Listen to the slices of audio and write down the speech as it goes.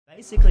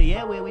Basically,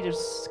 yeah, we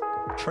just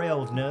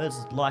trio of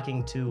nerds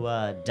liking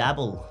to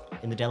dabble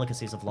in the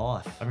delicacies of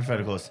life. I prefer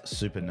to call us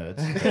super nerds.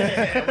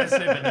 We're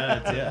super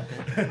nerds, yeah.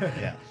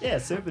 Yeah. Yeah,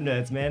 super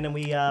nerds, man. And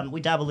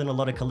we dabble in a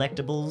lot of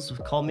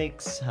collectibles,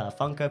 comics,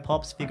 Funko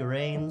Pops,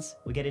 figurines.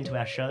 We get into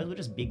our shows. We're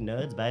just big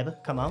nerds, baby.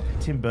 Come on.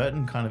 Tim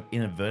Burton kind of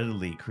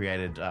inadvertently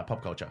created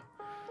pop culture.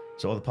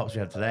 So all the pops we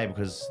have today,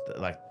 because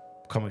like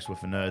comics were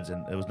for nerds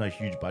and there was no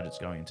huge budgets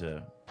going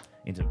into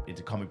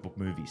comic book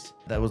movies.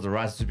 That was the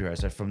rise of superheroes.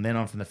 So from then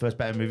on, from the first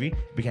Batman movie,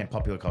 it became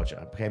popular culture.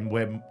 It became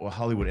where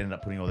Hollywood ended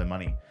up putting all their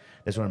money.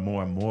 They just wanted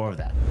more and more of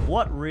that.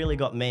 What really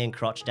got me and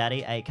Crotch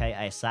Daddy,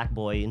 aka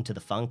Sackboy, into the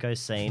Funko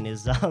scene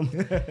is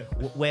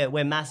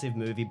we're massive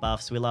movie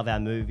buffs. We love our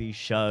movies,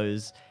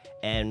 shows,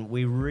 and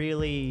we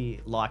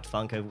really liked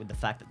Funko with the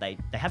fact that they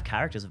have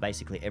characters of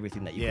basically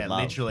everything that you could love.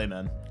 Yeah, literally,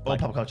 man. All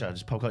pop culture,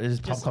 just pop culture. It is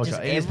pop culture.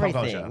 Just It is pop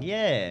everything, culture.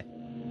 yeah.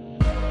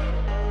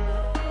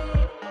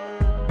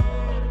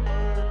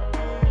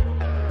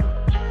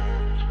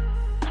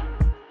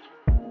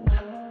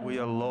 We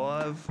are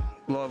live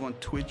on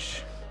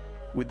Twitch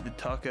with the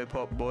Taco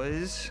Pop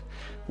boys.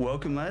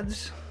 Welcome,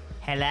 lads.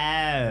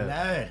 Hello.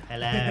 Hello.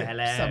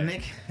 Hello. What's up,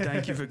 Nick?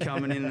 Thank you for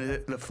coming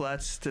in the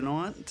flats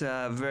tonight.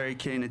 Very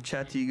keen to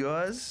chat to you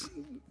guys.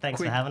 Thanks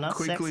for having us,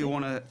 Quickly Sexy.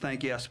 want to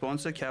thank our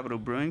sponsor, Capital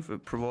Brewing, for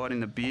providing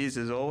the beers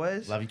as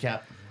always. Love you,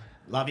 Cap.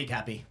 Love you,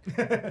 Cappy.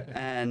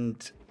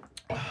 And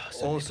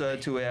also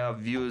to our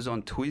viewers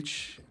on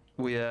Twitch,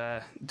 we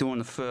are doing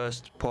the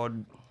first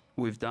pod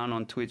we've done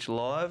on Twitch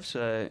live,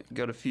 so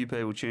got a few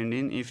people tuned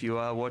in. If you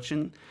are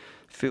watching,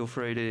 feel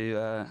free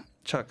to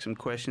chuck some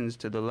questions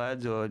to the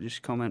lads or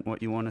just comment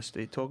what you want us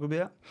to talk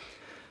about.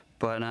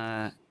 But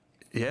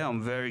yeah,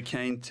 I'm very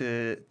keen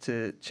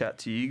to chat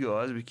to you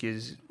guys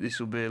because this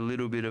will be a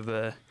little bit of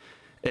a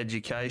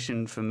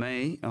education for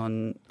me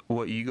on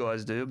what you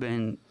guys do. I've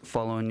been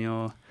following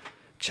your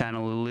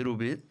channel a little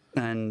bit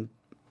and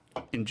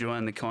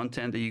enjoying the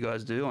content that you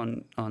guys do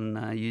on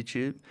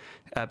YouTube.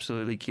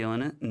 Absolutely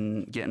killing it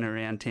and getting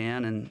around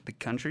town and the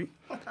country.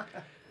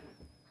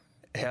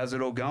 How's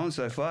it all going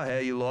so far? How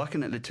are you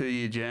liking it? The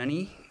 2-year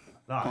journey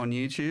on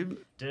YouTube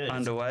Dude,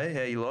 underway. How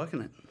are you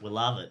liking it? we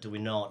love it, do we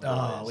not?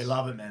 Oh, we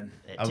love it, man.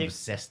 It I'm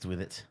obsessed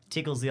with it.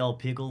 tickles the old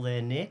pickle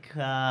there, Nick.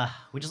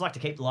 We just like to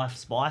keep life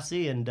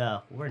spicy, and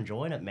we're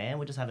enjoying it, man.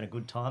 We're just having a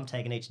good time,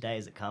 taking each day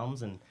as it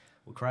comes, and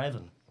we're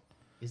craving.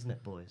 Isn't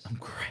it, boys? I'm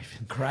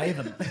craving.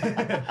 Craven.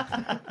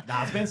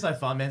 Nah, it's been so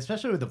fun, man.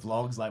 Especially with the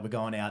vlogs. Like, we're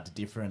going out to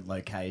different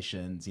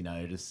locations, you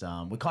know, just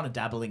we're kind of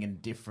dabbling in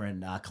different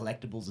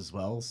collectibles as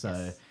well.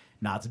 So,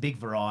 nah, it's a big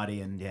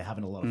variety and, yeah,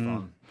 having a lot of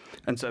fun.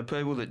 And so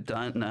people that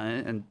don't know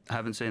and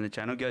haven't seen the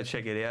channel, go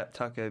check it out,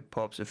 Taco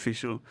Pops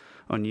Official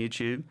on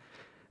YouTube.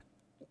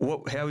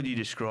 How would you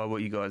describe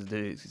what you guys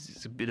do?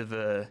 It's a bit of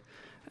a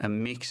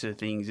mix of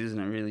things, isn't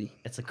it, really?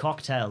 It's a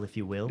cocktail, if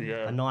you will.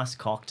 Yeah. A nice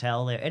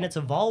cocktail there. And it's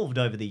evolved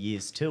over the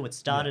years, too. It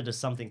started as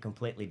something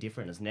completely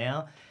different as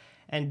now.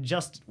 And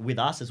just with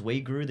us, as we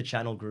grew, the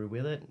channel grew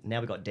with it. Now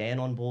we got Dan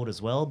on board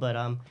as well. But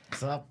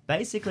What's up?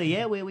 basically,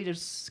 yeah, we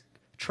just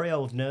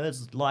trio of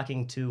nerds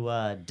liking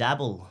to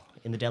dabble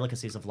in the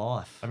delicacies of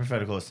life. I prefer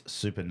to call us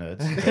super nerds.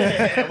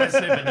 We're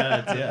super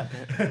nerds, yeah.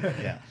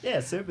 Yeah. Yeah,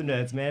 super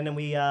nerds, man. And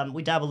we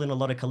dabble in a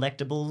lot of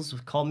collectibles,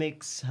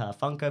 comics,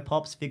 Funko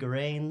Pops,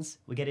 figurines.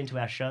 We get into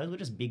our shows. We're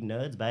just big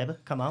nerds, baby.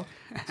 Come on.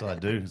 That's what I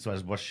do. That's why I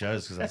just watch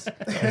shows because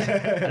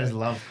I just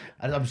love.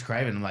 I'm just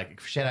craving. I'm like,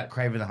 shout out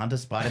Craven the Hunter,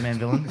 Spider-Man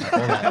villain. Like, all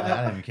that.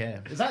 I don't even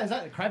care. Is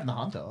that Craven the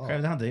Hunter? Oh.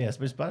 Craven the Hunter, yeah,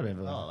 Spider-Man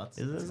villain. Oh, that's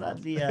Is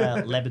that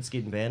the leopard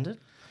skin bandit?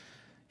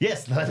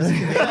 Yes,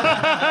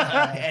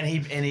 and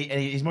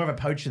he's more of a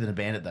poacher than a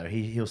bandit though.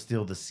 He'll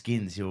steal the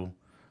skins of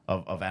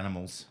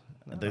animals.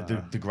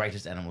 The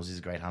greatest animals. He's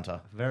a great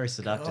hunter. Very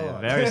seductive.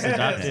 God. Very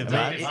seductive.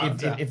 I mean,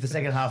 mate. if the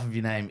second half of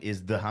your name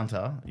is the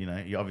hunter, you know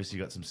you obviously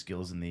got some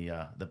skills in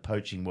the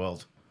poaching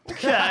world.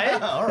 Okay.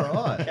 all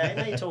right. Okay,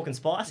 now you're talking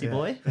spicy,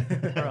 boy.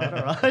 All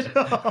right.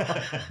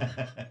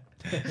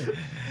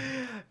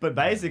 But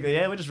basically,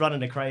 yeah, we're just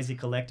running a crazy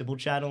collectible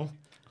channel.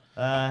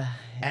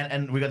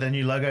 And we got the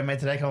new logo made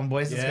today. Come on,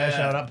 boys, let's go. Yeah,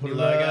 Show it up. Put new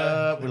it logo.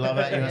 up. We love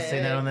it. You guys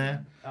seen that on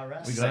there? All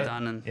right. We got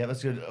Stunning. it. Yeah,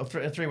 that's good.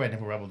 A three-way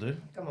nipple rub will do.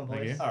 Come on,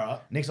 Thank boys. you. All right.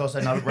 Nick's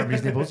also not rubbing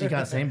his nipples. You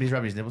can't see him, but he's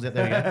rubbing his nipples. Yep,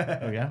 there we go.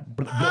 There we go.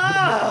 All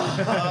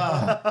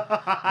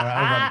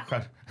right, I'll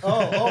rub.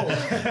 Oh,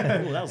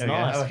 that was There we go.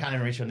 nice. Oh, I can't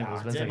even reach your nipples.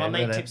 Nah, but it's dude, okay. my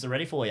meat There. tips are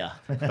ready for you.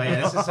 But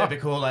yeah, this is super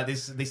cool. Like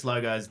this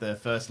logo is the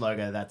first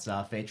logo that's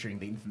featuring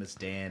the infamous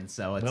Dan.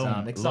 So it's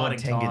Lord exciting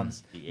Tengen.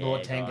 times. Yeah,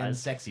 Lord Tengen,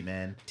 guys. sexy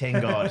man.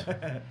 Ten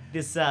God.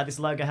 This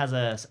logo has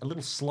a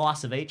little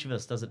slice of each of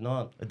us, does it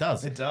not? It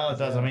does. It does,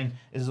 It does. yeah. I mean,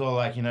 this is all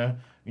like you know,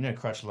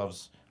 Crutch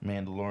loves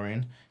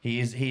Mandalorian. He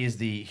is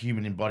the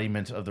human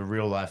embodiment of the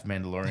real life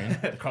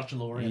Mandalorian.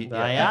 Crotchalorian.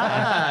 They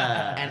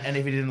are. And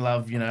if he didn't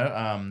love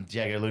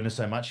Diego Luna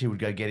so much, he would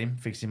go get him,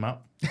 fix him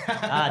up.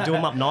 Do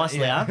them up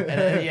nicely, huh?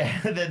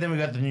 And then we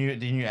got the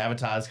new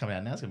avatars coming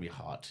out. Now it's gonna be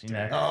hot. You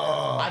know,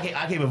 Oh.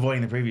 I keep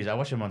avoiding the previews. I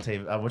watch them on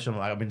TV.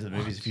 I've been to the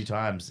movies a few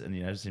times,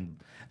 and seen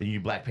the new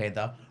Black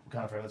Panther.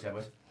 Wakanda Forever. Let's go,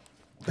 boys.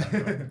 Wakanda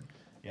Forever.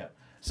 Yeah.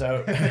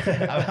 So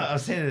I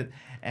was seeing it,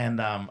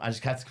 and I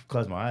just had to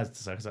close my eyes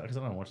because I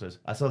don't watch this.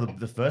 I saw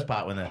the first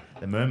part when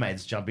the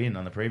mermaids jump in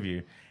on the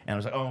preview, and I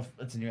was like, "Oh,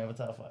 it's a new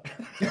Avatar fight."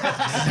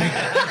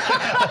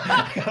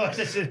 I watched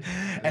that shit,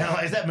 and I'm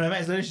like, "Is that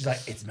mermaids?" And she's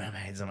like, "It's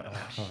mermaids." I'm like, "Oh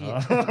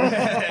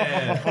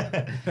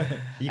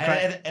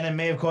shit!" And then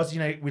me, of course,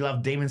 we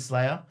love Demon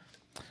Slayer.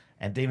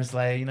 And Demon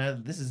Slayer,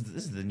 this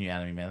is the new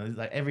anime, man. It's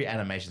like every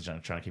animation's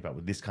trying to keep up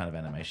with this kind of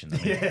animation. I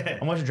mean,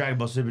 I'm watching Dragon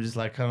Ball Super, just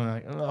like kind of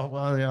like, oh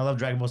well, I love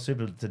Dragon Ball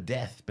Super to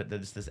death, but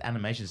this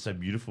animation is so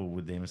beautiful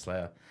with Demon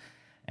Slayer,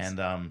 and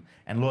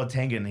Lord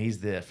Tengen, he's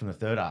from the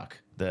third arc,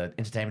 the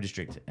Entertainment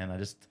District, and I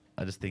just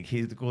think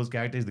he's the coolest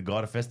character. He's the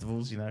god of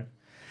festivals, He's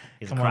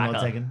Come a on, cracker.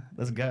 Lord Tengen,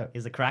 let's go.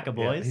 He's a cracker,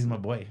 Yeah, boys. he's my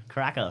boy.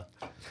 Cracker.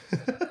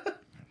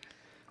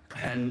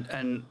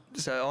 And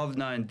so I've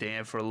known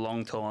Dan for a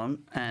long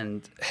time,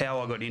 and how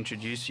I got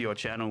introduced to your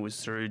channel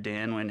was through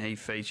Dan when he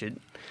featured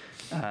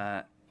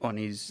on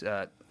his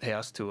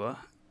house tour,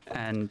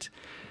 and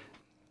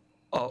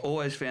I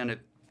always found that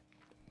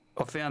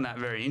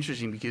very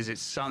interesting because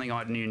it's something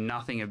I knew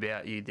nothing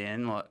about you,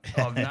 Dan. Like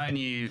I've known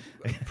you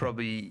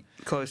probably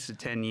close to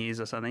 10 years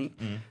or something,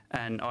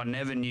 and I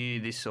never knew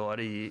this side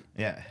of you.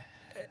 Yeah.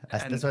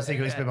 That's why I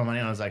secretly spend my money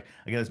on. I was like,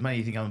 I get this money,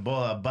 you think I'm a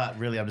baller, but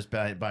really I'm just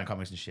buying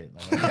comics and shit.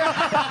 Yeah.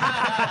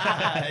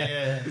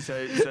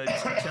 So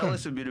tell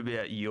us a bit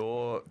about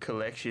your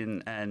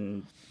collection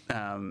and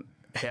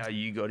how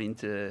you got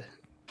into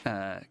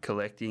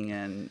collecting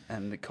and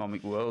the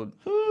comic world.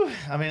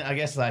 I mean, I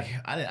guess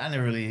I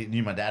never really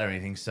knew my dad or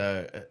anything.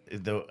 So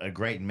a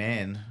great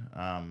man,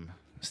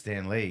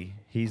 Stan Lee,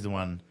 he's the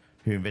one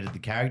who invented the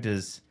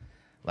characters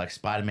like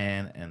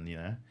Spider-Man and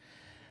the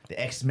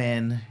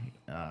X-Men,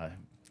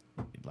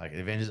 like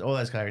Avengers, all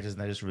those characters,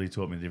 and they just really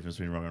taught me the difference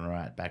between wrong and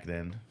right back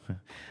then.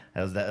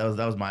 that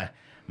was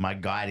my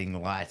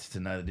guiding light to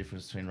know the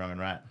difference between wrong and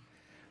right.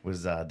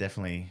 Was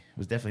definitely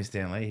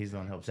Stan Lee. He's the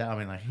one who helps out.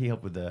 I mean, he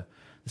helped with the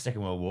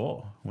Second World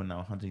War when they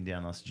were hunting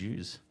down us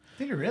Jews.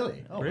 Did you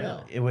really? Oh,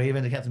 wow. We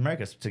even to Captain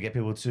America to get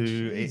people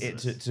to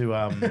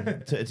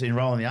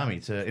enroll in the army,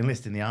 to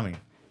enlist in the army.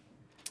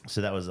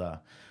 So that was so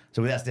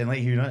without Stan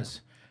Lee, who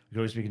knows? We could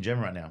always speak in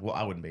German right now. Well,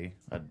 I wouldn't be.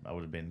 I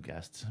would have been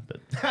gassed,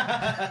 but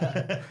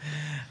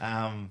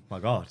My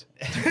God.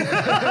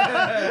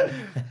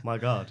 My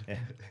God. yeah.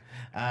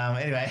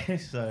 Anyway,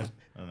 so I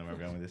don't know where I'm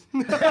going with this.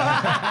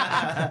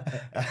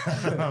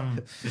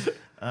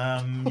 Yeah.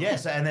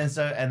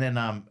 And then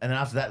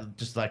after that,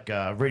 just like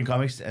reading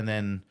comics, and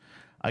then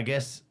I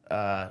guess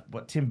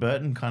what Tim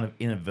Burton kind of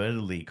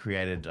inadvertently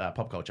created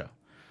pop culture.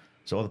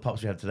 So all the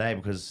pops we have today,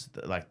 because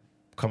like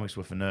comics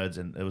were for nerds,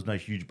 and there was no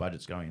huge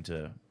budgets going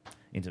into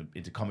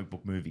comic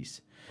book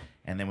movies.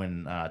 And then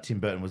when Tim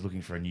Burton was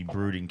looking for a new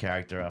brooding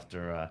character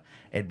after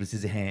Edward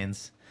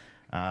Scissorhands,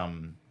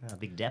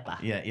 Big Depper.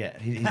 yeah,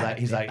 he's like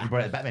he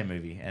brought out the Batman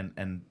movie,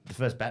 and the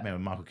first Batman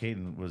with Michael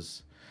Keaton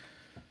was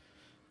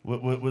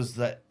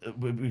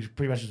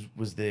pretty much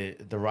was the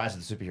rise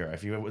of the superhero.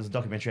 If you it was a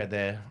documentary out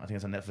there, I think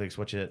it's on Netflix.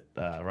 Watch it,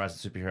 Rise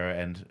of the Superhero,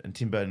 and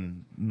Tim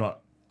Burton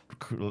not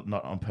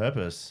on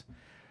purpose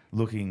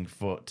looking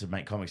to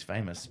make comics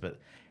famous, but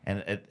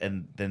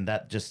and then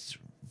that was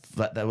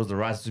the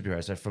rise of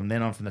superheroes. So from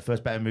then on, from the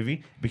first Batman movie,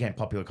 it became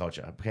popular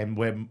culture. It became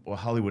where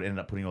Hollywood ended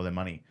up putting all their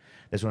money.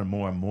 They just wanted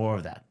more and more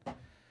of that.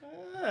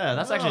 Yeah,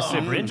 that's actually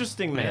super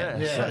interesting,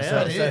 man. Yeah,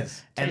 it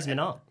is. Tease me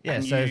not. Yeah,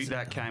 And so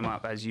that came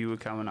up as you were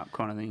coming up,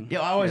 kind of thing.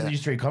 yeah, I always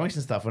used to read comics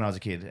and stuff when I was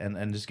a kid,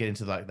 and just get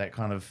into like that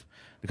kind of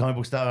the comic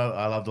book stuff.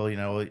 I loved all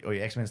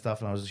your X-Men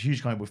stuff, and I was a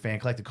huge comic book fan.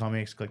 Collected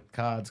comics, collected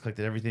cards,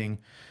 collected everything.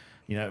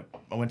 I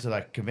went to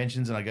like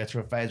conventions, and I go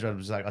through a phase where I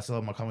was like, I sell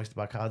all my comics to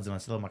buy cards, and I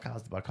sell all my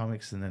cards to buy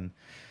comics, and then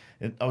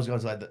I was going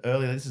to like the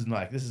earlier. This is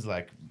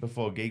like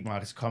before Geek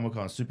Markets, Comic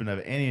Con,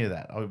 Supernova, any of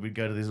that. We'd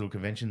go to these little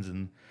conventions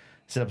and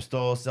set up a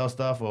store, sell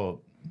stuff, or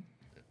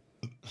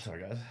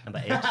sorry guys,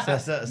 Number 8.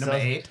 Number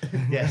 8.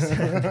 yes,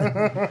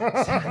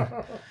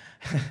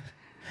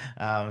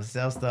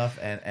 sell stuff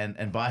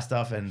and buy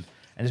stuff and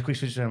just quick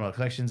switch around my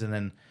collections, and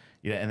then.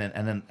 And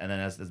then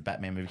as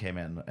Batman movie came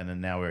out, and then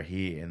now we're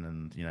here, and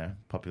then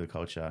popular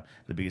culture,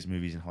 the biggest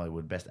movies in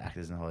Hollywood, best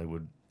actors in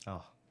Hollywood.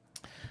 Oh.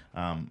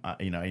 And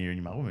you're in your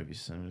Marvel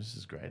movies, so this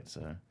is great.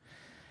 So,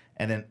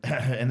 and then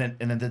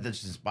that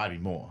just inspired me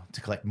more to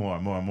collect more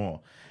and more and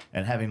more,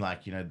 and having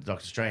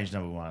Doctor Strange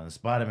 #1, and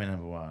Spider-Man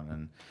 #1,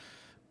 and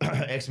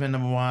X-Men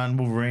 #1,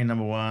 Wolverine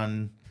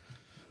 #1,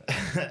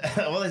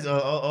 all the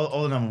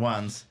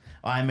 #1s,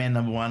 Iron Man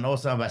 #1,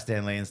 also about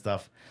Stan Lee and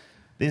stuff.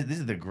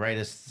 These are the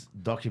greatest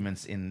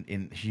documents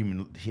in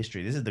human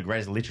history. This is the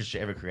greatest literature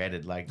ever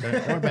created. Like, don't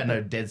worry about no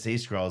Dead Sea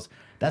Scrolls.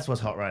 That's what's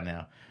hot right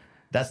now.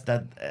 That's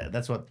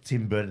what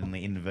Tim Burton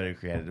inadvertently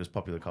created. It was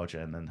popular culture,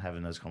 and then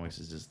having those comics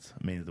is just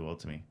means the world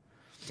to me.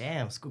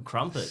 Damn, it's good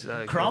crumpet. So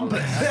cool. Crumpet.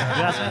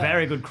 That's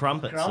very good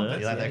crumpet, sir.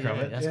 You like that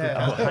crumpet? That's Yeah. good I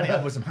crumpet. put honey,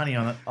 I put some honey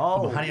on it.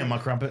 Oh. Put honey on my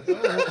crumpet.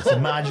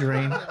 Some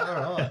margarine.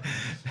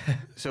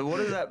 So what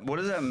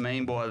does that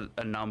mean by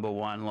a number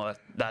one? Like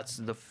that's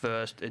the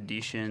first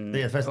edition.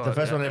 Yeah, the first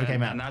one that ever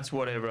came out. and that's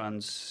what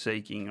everyone's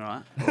seeking,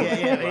 right?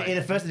 Yeah. In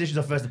the first editions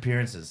or first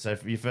appearances. So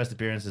for your first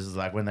appearances is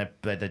like when they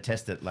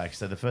test it. Like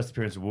so, the first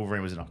appearance of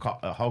Wolverine was in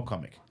a whole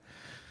comic,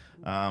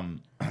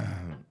 and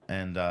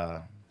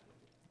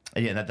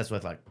yeah, that's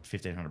worth like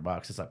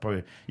 $1,500. It's like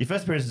probably your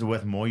first appearances are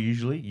worth more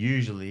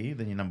usually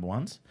than your number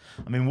ones.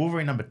 I mean,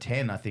 Wolverine number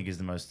 10 I think is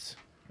the most.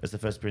 It's the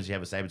first appearance you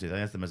have with Sabretooth. I think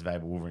that's the most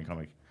valuable Wolverine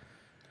comic.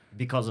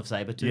 Because of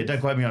Sabretooth. Yeah,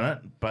 don't quote me on it,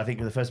 but I think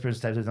the first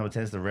appearance of Sabretooth number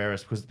 10 is the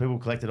rarest because people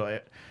collect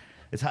it.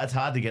 It's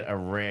hard to get a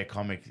rare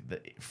comic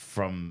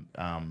from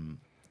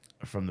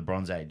the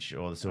Bronze Age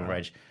or the Silver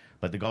Age.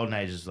 Like the Golden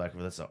Age is like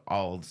that's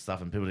old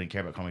stuff, and people didn't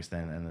care about comics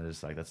then, and they're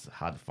just like that's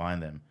hard to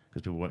find them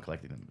because people weren't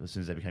collecting them. As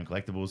soon as they became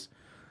collectibles,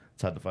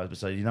 it's hard to find. But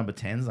so your number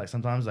 10s, like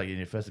sometimes like in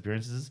your first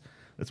appearances,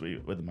 that's where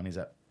the money's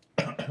at.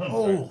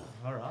 Oh,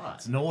 All right.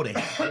 it's naughty.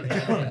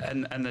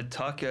 and the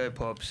Taco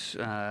Pops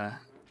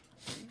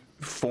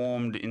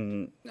formed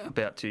in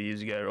about 2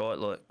 years ago, right?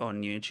 Like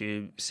on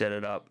YouTube, set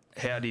it up.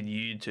 How did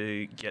you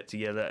two get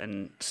together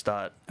and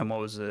start? And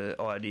what was the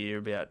idea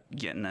about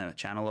getting a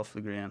channel off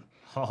the ground?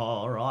 Oh,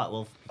 all right.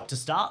 Well, to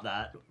start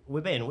that,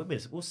 we're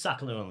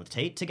suckling on the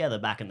teat together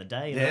back in the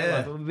day. You know?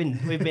 Yeah. Like,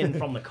 we've been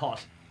from the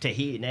cot to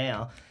here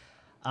now.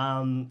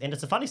 And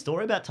it's a funny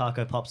story about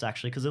Taco Pops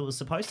actually, because it was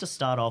supposed to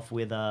start off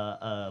with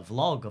a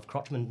vlog of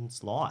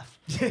Crotchman's life.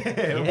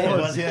 It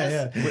was,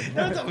 yeah.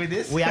 What's up with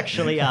this? We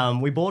actually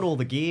we bought all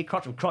the gear.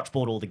 Crotch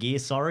bought all the gear.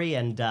 Sorry,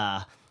 and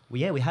we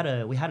had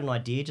an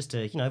idea just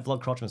to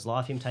vlog Crotchman's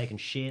life, him taking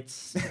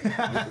shits,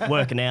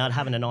 working out,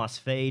 having a nice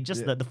feed,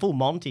 just the full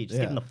Monty,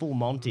 just giving the full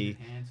Monty.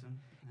 Handsome.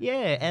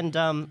 Yeah, and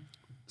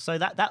so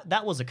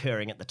that was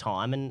occurring at the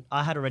time, and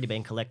I had already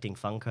been collecting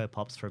Funko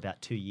Pops for about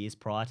 2 years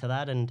prior to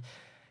that, and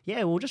yeah,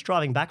 we were just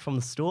driving back from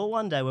the store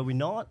one day, were we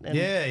not? And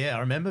Yeah, I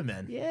remember,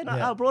 man. yeah, and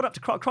I brought up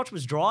to Crotch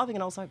was driving,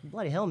 and I was like,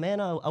 bloody hell,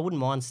 man, I wouldn't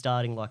mind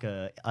starting like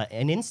an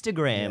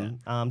Instagram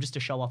just to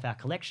show off our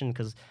collection,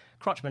 because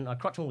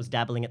Crotchman was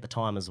dabbling at the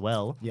time as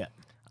well. Yeah.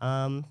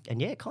 And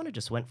yeah, it kind of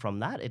just went from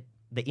that.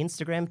 The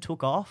Instagram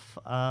took off,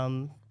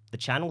 the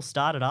channel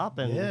started up,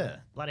 and Yeah.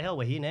 bloody hell,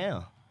 we're here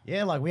now.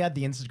 Yeah, like we had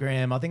the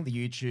Instagram. I think the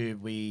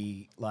YouTube,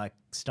 we like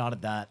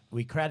started that.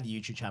 We created the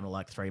YouTube channel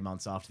like 3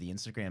 months after the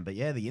Instagram. But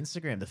yeah, the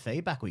Instagram, the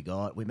feedback we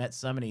got, we met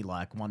so many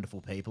like wonderful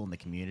people in the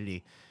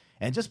community,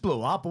 and it just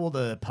blew up. All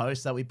the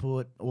posts that we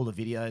put, all the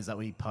videos that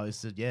we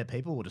posted. Yeah,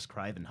 people were just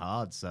craving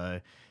hard.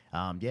 So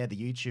yeah, the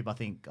YouTube. I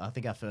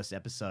think our first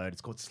episode.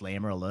 It's called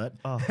Slammer Alert.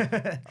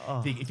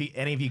 If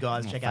any of you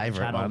guys check out the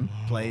favourite channel, one.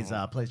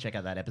 please check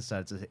out that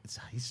episode. It's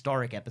a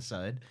historic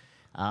episode.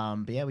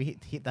 But yeah, we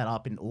hit that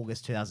up in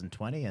August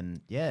 2020,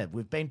 and yeah,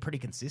 we've been pretty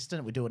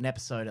consistent. We do an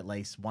episode at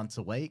least once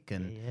a week,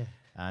 and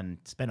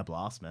it's been a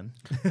blast, man.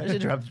 I just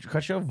interrupt.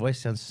 Crotch, your voice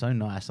sounds so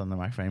nice on the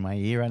microphone in my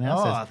ear right now.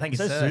 Oh, it's thank you,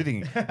 so sir.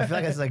 soothing. I feel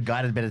like it's like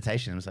guided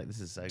meditation. It's like this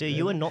is so. Dude, good.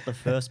 you are not the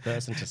first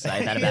person to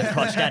say that about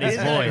Crotch Daddy's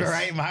Isn't it a voice.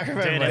 great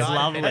microphone. Dude, voice? it's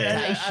lovely.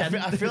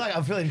 I feel like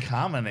I'm feeling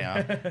calmer now.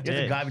 You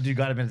have to do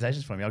guided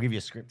meditations for me. I'll give you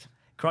a script.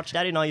 Crotch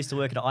Daddy and I used to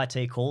work at an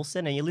IT call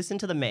center. And you listen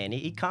to the man;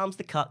 he calms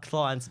the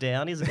clients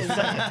down. He's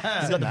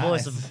got the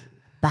voice of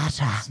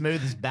butter,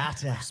 Smooth as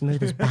batter.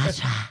 smooth as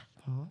butter.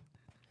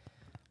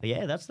 But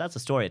yeah, that's the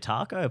story of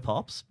Taco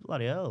Pops.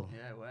 Bloody hell!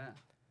 Yeah, wow.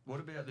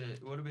 What about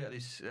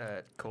this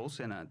call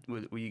center?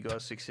 Were you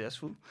guys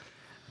successful?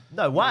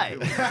 No way!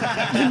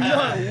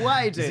 No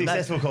way, dude.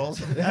 Successful calls.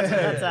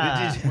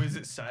 That's Was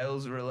it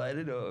sales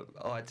related or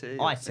IT?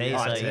 IT, so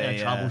IT, yeah.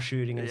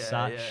 troubleshooting and Yeah,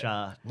 such.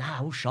 yeah. Nah,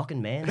 it was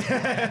shocking, man.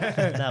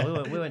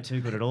 No, we weren't too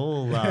good at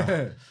all.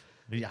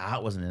 Your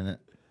heart wasn't in it.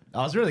 Oh,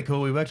 it was really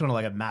cool. We worked on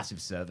like a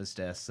massive service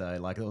desk, so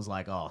like it was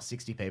like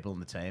 60 people in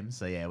the team.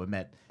 So yeah, we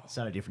met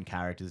so many different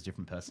characters,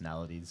 different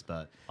personalities,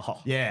 but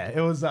yeah,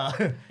 it was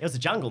It was a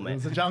jungle, man. It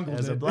was a jungle, It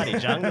was a dude. bloody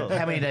jungle.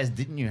 How many days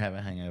didn't you have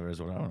a hangover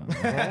as well?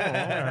 I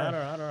don't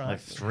know. all right. Like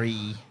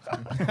 3.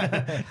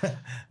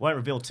 Won't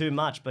reveal too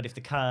much, but if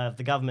the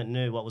government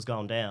knew what was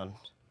going down,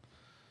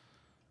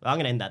 I'm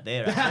going to end that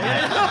there.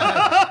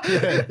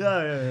 Actually.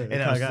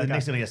 And I was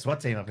next to a SWAT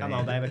team up in Come here.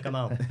 on, baby, come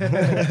on.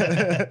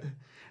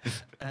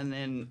 And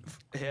then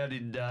how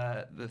did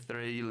the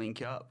three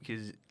link up?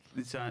 Because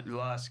it's the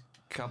last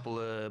couple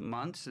of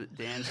months that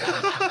Dan's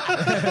come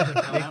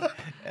up.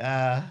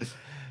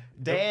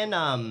 Dan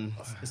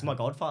is my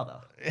godfather.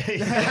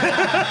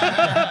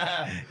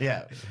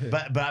 Yeah,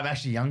 but I'm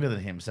actually younger than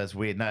him, so it's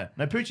weird. No,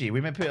 Poochie. We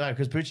met Poochie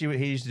because Poochie,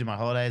 he used to do my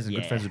holidays and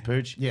good Yeah. friends with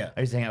Pooch. Yeah.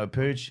 I used to hang out with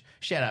Pooch.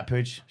 Shout out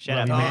Pooch. Shout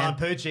Love out, you, man.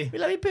 man. Poochie. We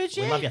love you,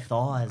 Poochie. We love your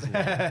thighs,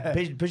 man.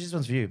 Pooch, this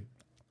one's for you.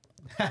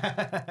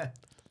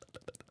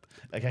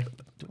 Okay.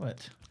 Do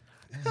it.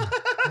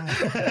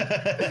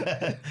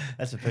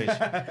 That's a pooch.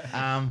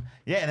 Yeah,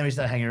 and then we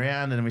started hanging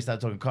around, and then we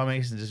started talking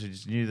comics, and we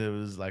just knew that it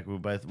was like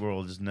we're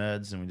all just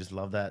nerds, and we just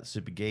love that.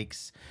 Super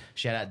geeks.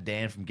 Shout out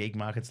Dan from Geek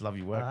Markets. Love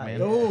your work, man.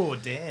 yeah. Oh,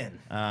 Dan.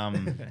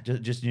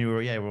 Just knew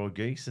we're all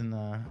geeks, and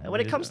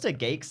When it comes to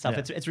geek stuff,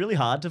 Yeah. it's really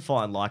hard to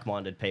find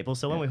like-minded people.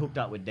 So when we hooked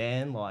up with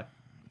Dan, like,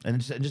 and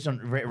just on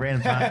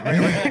random time,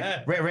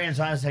 random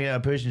times, taking out a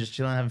Pooch and just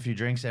chilling, having a few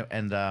drinks,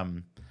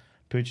 and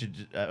Pooch,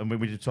 and we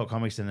would talk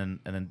comics, and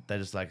then they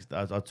just like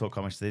I'd talk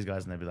comics to these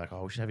guys, and they'd be like,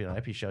 "Oh, we should have you on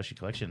Epi, show us your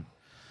collection."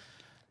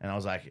 And I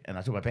was like, and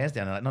I took my pants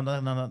down, and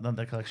like, no, not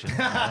that collection. put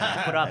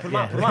up.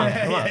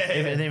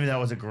 Even though it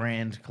was a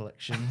grand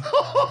collection,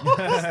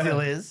 still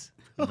is.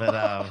 But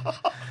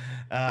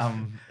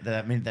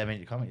that meant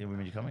your comic, we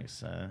made your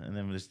comics, and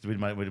then we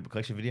did a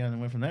collection video, and then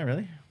went from there.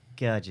 Really.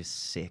 God, you're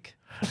sick.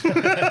 You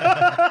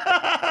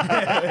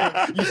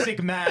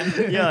sick man.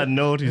 You're a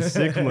naughty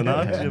sick one, I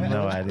aren't you? have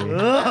no idea.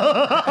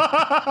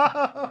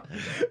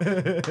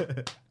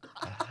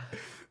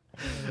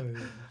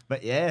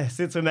 But yeah,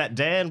 since we met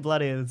Dan,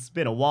 bloody, it's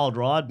been a wild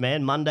ride,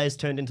 man. Monday's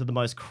turned into the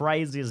most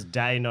craziest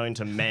day known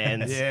to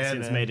man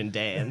since man. meeting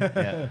Dan.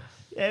 Yeah.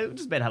 Yeah, we've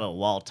just been having a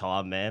wild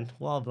time, man.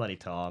 Wild bloody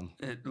time.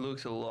 It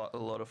looks a lot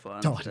of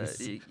fun. Oh, it so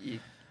is. you're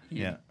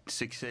Yeah.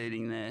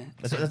 succeeding there.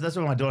 That's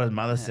what my daughter's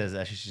mother says.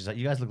 Actually, she's like,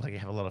 "You guys look like you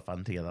have a lot of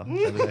fun together."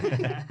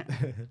 They're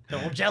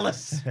all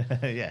jealous.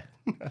 Yeah,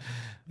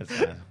 that's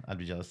fine. I'd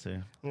be jealous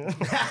too.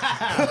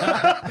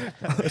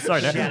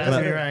 Sorry, no. Shout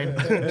out to Rain.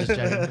 Just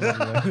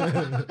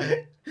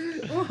joking.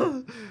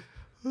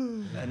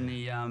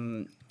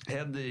 And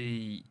how'd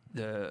the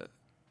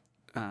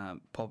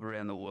pop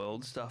around the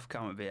world stuff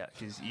come about?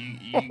 Because you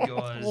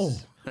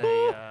guys,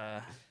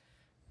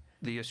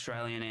 the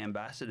Australian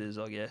ambassadors,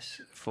 I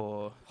guess,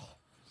 for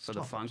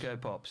the Funko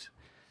Pops.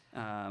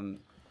 How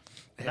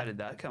did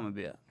that come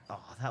about? Oh,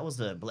 that was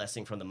a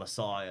blessing from the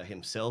Messiah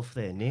himself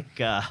there, Nick.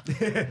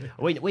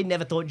 We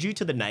never thought, due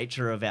to the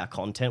nature of our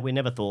content, we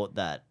never thought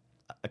that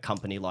a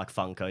company like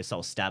Funko, so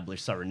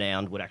established, so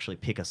renowned, would actually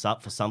pick us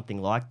up for something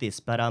like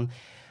this. But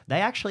they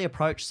actually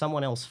approached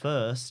someone else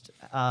first,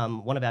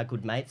 one of our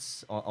good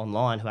mates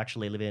online who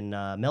actually live in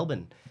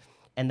Melbourne.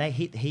 And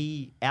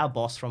our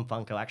boss from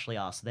Funko actually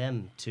asked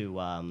them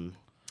to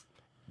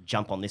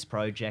jump on this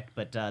project,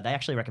 but they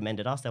actually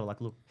recommended us. They were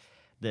like, look,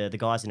 the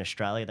guys in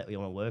Australia that we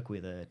want to work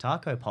with are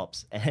Taco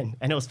Pops. And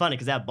it was funny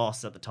because our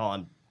boss at the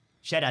time,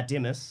 shout out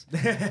Dimas.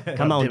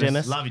 Come on,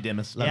 Dimas. Love you,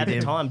 Dimas. Yeah, at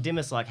the time,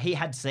 Dimas, like, he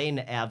had seen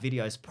our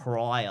videos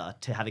prior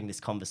to having this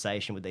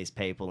conversation with these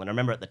people. And I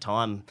remember at the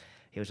time,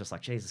 he was just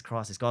like, Jesus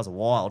Christ, these guys are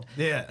wild.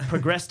 Yeah.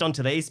 Progressed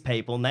onto these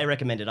people, and they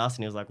recommended us,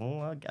 and he was like,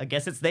 well, I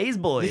guess it's these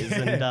boys.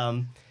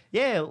 And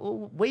yeah,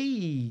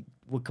 we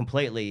were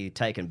completely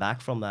taken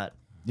back from that.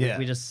 Yeah.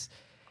 We just...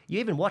 You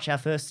even watch our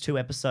first 2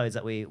 episodes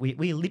that we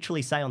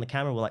literally say on the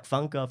camera, we're like,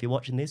 Funko, if you're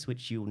watching this,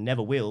 which you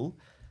never will,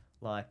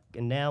 like,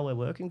 and now we're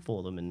working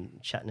for them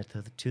and chatting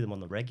to them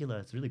on the regular.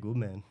 It's really good,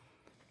 man.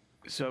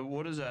 So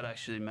what does that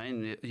actually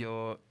mean?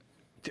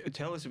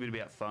 Tell us a bit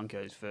about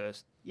Funkos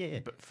first. Yeah.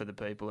 But for the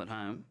people at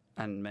home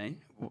and me,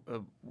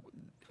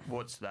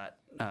 what's that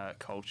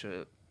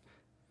culture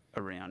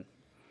around?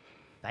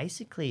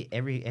 Basically,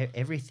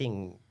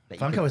 everything that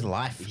you Funko could- is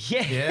life.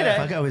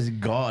 Yeah. Funko is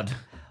God.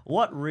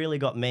 What really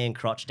got me and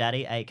Crotch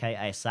Daddy,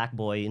 aka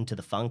Sackboy, into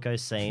the Funko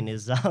scene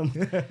is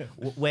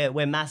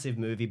we're massive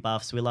movie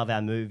buffs. We love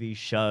our movies,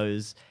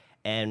 shows,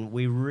 and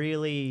we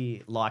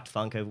really liked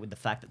Funko with the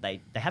fact that they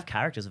have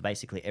characters of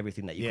basically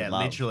everything that you Yeah, could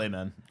love. literally,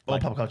 man. All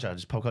pop culture.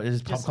 Just pop culture. It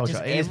is pop culture.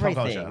 Just It is pop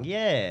everything, culture.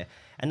 yeah.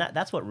 And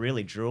that's what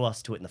really drew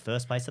us to it in the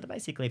first place. So that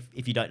basically,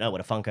 if you don't know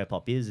what a Funko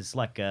Pop is, it's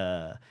like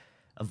a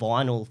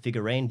vinyl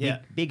figurine, Yeah.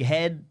 big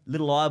head,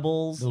 little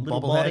eyeballs, Little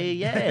little bobblehead. body,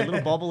 yeah, little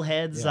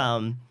bobbleheads.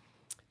 Yeah.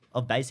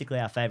 Of basically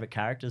our favorite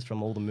characters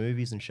from all the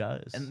movies and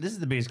shows. And this is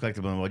the biggest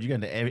collectible in the world. You go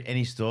into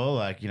any store,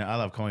 like, I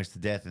love comics to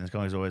death, and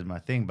comics are always my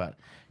thing. But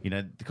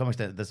the comics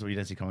that's what you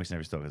don't see comics in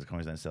every store because the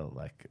comics don't sell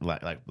like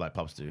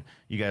pops do.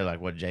 You go to like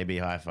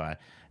JB Hi-Fi,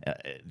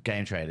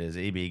 Game Traders,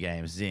 EB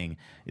Games, Zing,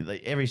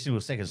 like every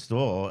single second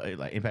store,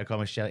 like Impact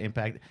Comics, Shout out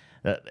Impact,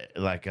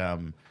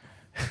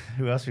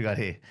 who else we got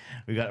here?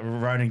 We got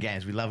Ronin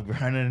Games. We love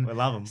Ronin. We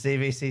love 'em.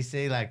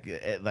 CVCC,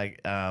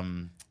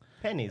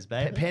 Pennies,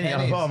 baby. Penny.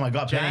 Pennies. Oh my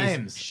God, Pennies.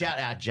 James. Shout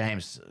out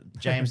James.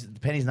 James,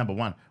 Penny's number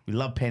 1. We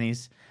love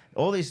Pennies.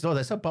 All these stores,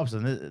 they sell pops,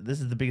 and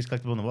this is the biggest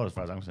collectible in the world as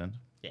far as I'm concerned.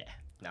 Yeah.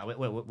 No,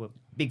 we're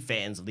big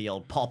fans of the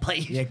old Poppy.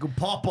 Yeah, good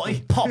pop,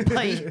 boy.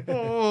 Poppy.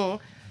 But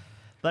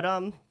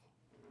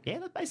yeah,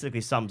 that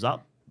basically sums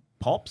up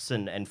Pops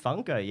and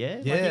Funko, yeah?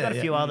 Like, Yeah, you got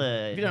a few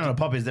other... If you don't know what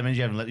pop is, that means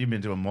you've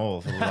been to a mall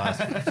for the last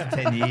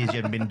 10 years. You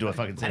haven't been to a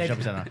fucking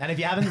shopping center. And if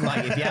you haven't,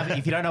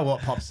 if you don't know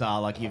what pops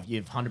are, like you've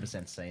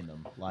 100% seen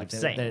them. Like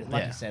You've seen them,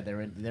 like yeah. you said,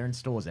 they're in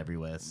stores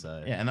everywhere.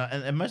 So Yeah,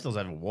 and most of those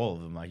have a wall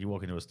of them. Like you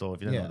walk into a store,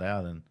 if you don't know Yeah. what they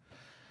are, then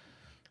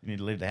you need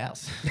to leave the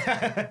house.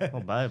 Oh,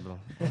 baby.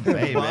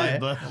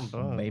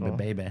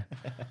 baby.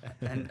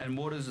 And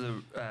what does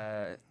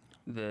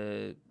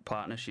the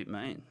partnership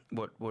mean?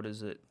 What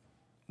does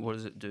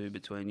it do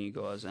between you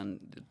guys and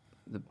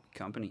the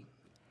company?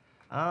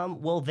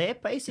 Well, they're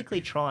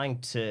basically trying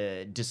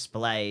to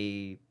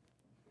display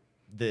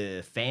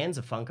the fans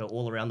of Funko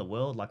all around the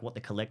world, like what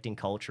the collecting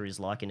culture is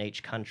like in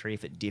each country,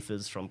 if it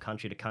differs from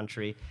country to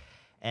country.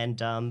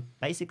 And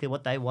basically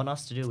what they want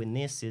us to do in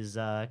this is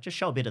just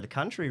show a bit of the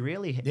country,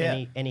 really.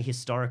 Yeah. Any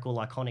historical,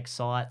 iconic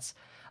sites,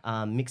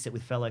 mix it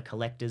with fellow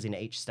collectors in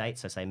each state,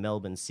 so say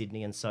Melbourne,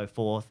 Sydney, and so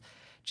forth,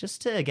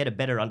 just to get a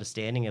better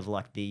understanding of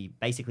like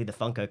basically the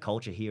Funko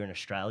culture here in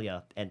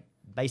Australia, and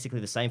basically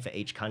the same for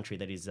each country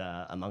that is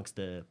amongst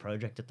the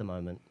project at the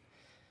moment.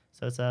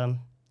 So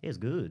it's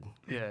good.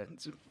 Yeah,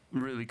 it's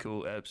really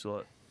cool apps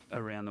like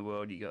around the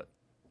world. You got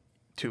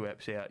 2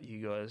 apps out,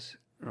 you guys,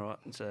 right?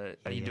 And so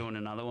are you doing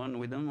another one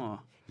with them or?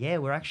 Yeah,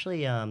 we're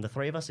actually the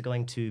 3 of us are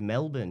going to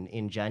Melbourne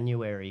in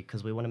January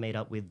because we want to meet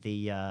up with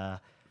a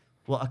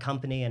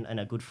company and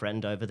a good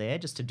friend over there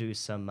just to do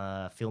some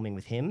filming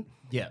with him.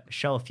 Yeah.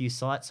 Show a few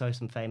sites, so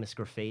some famous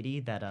graffiti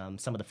that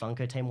some of the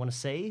Funko team want to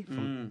see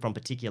from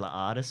particular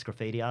artists,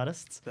 graffiti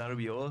artists. That'll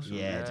be awesome.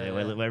 Yeah,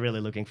 dude, we're really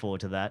looking forward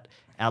to that.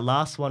 Our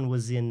last one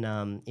was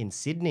in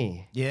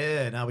Sydney.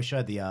 Yeah, no, we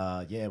showed we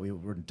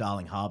were in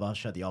Darling Harbour,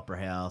 showed the Opera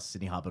House,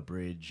 Sydney Harbour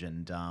Bridge,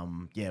 and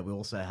we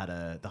also had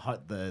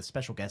the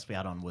special guest we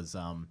had on was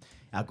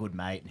our good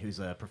mate who's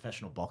a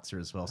professional boxer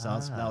as well. So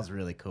that was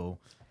really cool.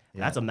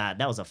 Yeah.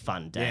 That was a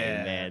fun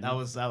day, man. That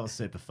was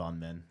super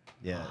fun, man.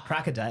 Yeah,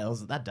 crack a day.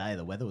 That day,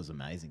 the weather was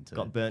amazing too.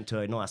 Got burnt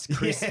to a nice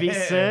crispy,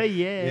 sir.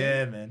 Yeah.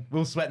 Yeah, man. We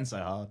were sweating so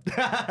hard.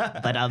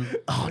 But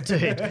oh,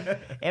 dude,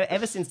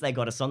 ever since they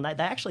got us on, they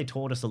actually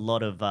taught us a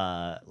lot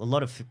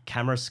of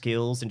camera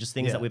skills and just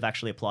things that we've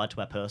actually applied to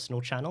our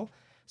personal channel.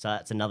 So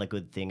that's another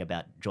good thing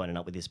about joining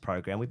up with this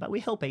program. We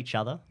help each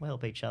other. We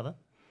help each other.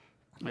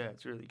 Yeah,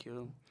 it's really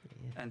cool.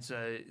 Yeah. And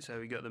so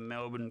we got the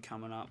Melbourne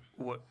coming up.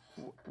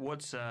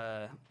 What's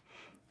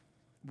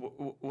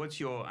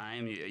your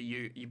aim?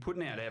 You're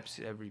putting out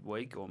apps every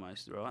week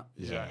almost, right?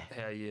 Is that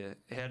how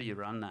do you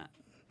run that?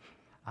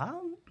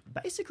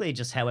 Basically,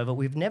 just however,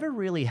 we've never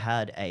really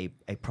had a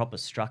proper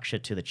structure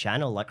to the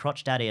channel. Like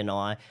Crotch Daddy and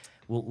I,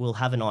 we'll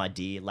have an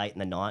idea late in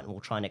the night and we'll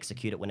try and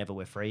execute it whenever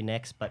we're free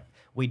next. But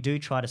we do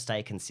try to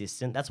stay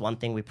consistent. That's one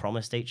thing we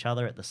promised each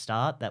other at the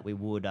start, that we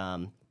would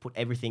put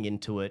everything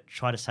into it,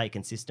 try to stay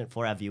consistent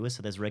for our viewers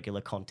so there's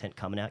regular content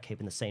coming out,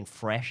 keeping the scene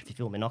fresh. If you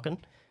feel me knocking,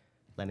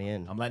 let me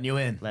in. I'm letting you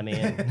in. Let me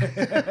in.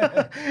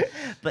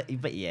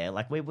 but yeah,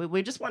 like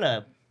we just want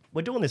to.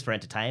 We're doing this for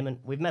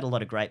entertainment. We've met a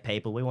lot of great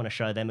people. We want to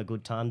show them a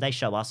good time. They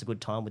show us a good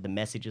time with the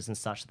messages and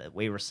such that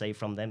we receive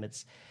from them.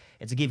 It's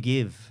a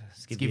give.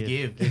 It's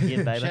give.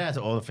 baby. Shout out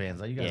to all the fans.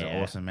 Like, you guys Yeah.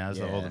 are awesome, man.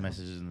 Yeah. All the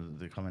messages and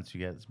the comments you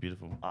get. It's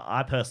beautiful.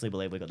 I personally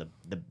believe we've got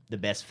the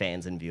best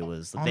fans and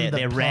viewers. On They're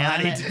the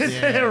rowdy. planet.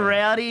 They're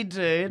rowdy,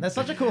 dude. That's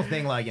such a cool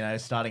thing, like,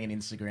 starting an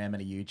Instagram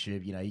and a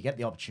YouTube, you get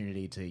the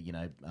opportunity to,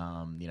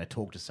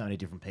 talk to so many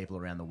different people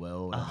around the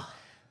world. And,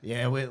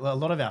 yeah, a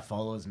lot of our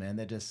followers, man,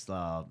 they're just,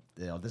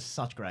 they're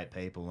such great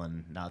people.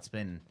 And it's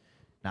been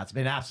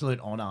an absolute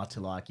honor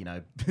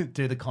to,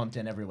 do the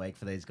content every week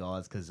for these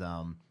guys because,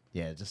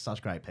 just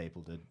such great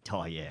people, dude.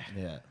 Oh, yeah.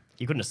 Yeah.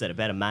 You couldn't have said it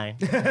better, mate.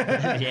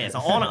 Yeah, it's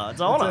an honor. It's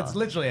an honor. It's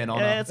literally an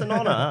honor. Yeah, it's an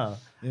honor.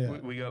 Yeah.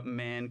 We got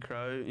Man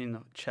Crow in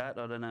the chat.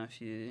 I don't know if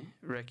you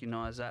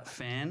recognise that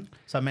fan.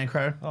 What's up, Man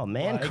Crow? Oh,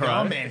 Man Hey, Crow. go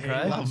on, Man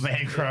Crow. Love Man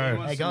He Crow.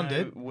 wants Hey, to go on,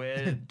 know dude.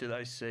 where do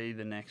they see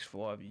the next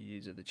 5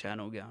 years of the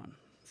channel going?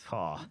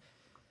 Oh.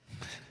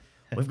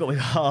 We've got.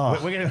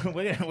 We're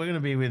gonna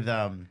be with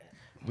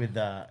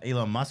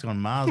Elon Musk on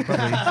Mars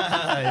probably.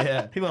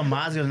 Yeah. People on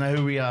Mars gonna know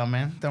who we are,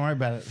 man. Don't worry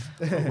about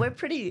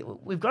it.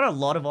 We've got a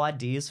lot of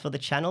ideas for the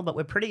channel, but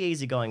we're pretty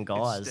eassygoing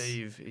guys. It's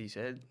Steve, he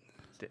said.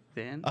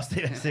 Dan? Oh,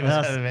 Steve, what's Oh,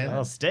 up, man?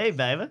 oh, Steve,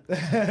 baby. Come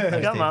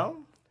Steve.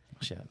 on.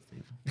 Shout out,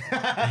 Steve.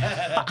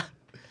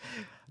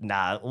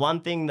 Nah,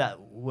 one thing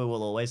that we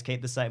will always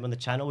keep the same on the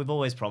channel, we've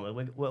always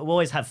promised, we'll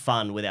always have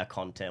fun with our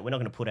content. We're not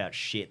going to put out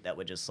shit that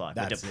we're just like,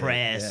 we're That's it,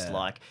 depressed. yeah.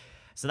 Like,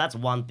 so that's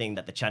one thing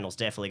that the channel's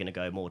definitely going to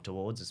go more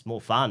towards. It's more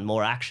fun,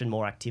 more action,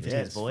 more activities, Yeah,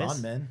 it's boys.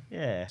 fun, man.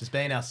 Yeah. Just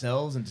being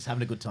ourselves and just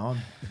having a good time.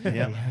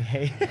 Yeah.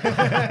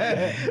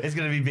 It's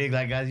gonna be big,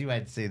 like guys. You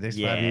wait to see this.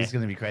 Yeah. 5 years, it's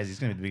gonna be crazy. It's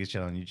gonna be the biggest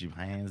channel on YouTube,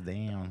 hands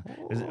down.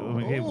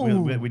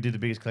 We do the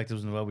biggest collectibles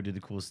in the world. We do the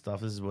coolest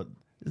stuff. The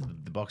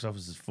box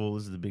office is full.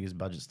 This is the biggest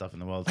budget stuff in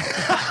the world. You're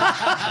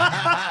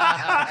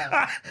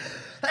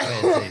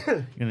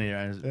gonna need your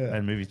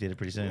own movie theater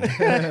pretty soon.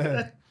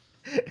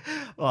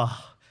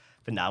 Oh,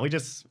 but no, we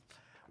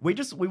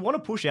want to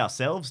push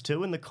ourselves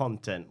too in the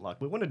content.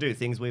 Like, we want to do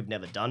things we've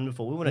never done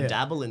before. We want to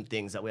dabble in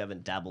things that we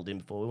haven't dabbled in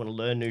before. We want to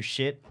learn new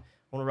shit.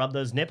 Want to rub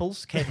those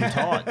nipples, keep them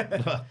tight.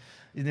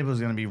 These nipples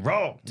are gonna be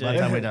raw by the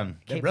time we're done.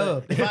 Keep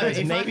rubbed. the-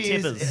 In 5 Meat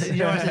years, tippers. you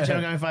know what I said,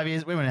 channel going 5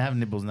 years, we won't have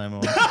nipples no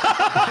more. Dude,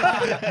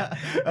 I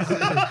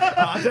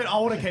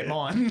want to keep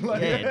mine.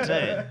 Like,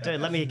 Yeah,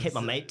 dude, let me keep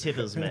my meat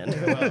tippers,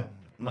 man.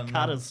 My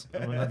cutters.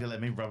 I'm gonna have you let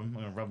me rub them.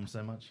 I'm gonna rub them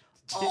so much.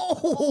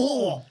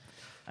 Oh!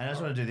 And I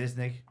just want to do this,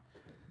 Nick.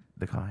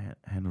 The car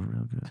handled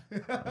real good.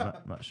 I'm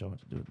not sure what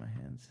to do with my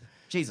hands.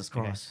 Jesus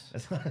Christ.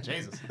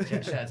 Jesus.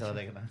 Shout out to the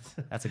Deacons.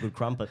 That's a good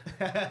crumpet.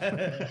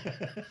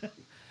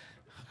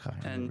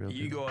 And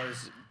you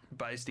guys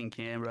based in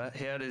Canberra.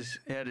 How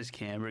does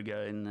Canberra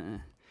go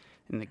in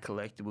the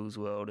collectibles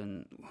world,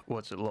 and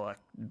what's it like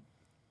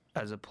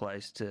as a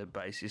place to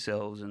base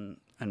yourselves and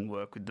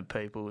work with the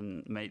people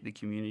and meet the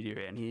community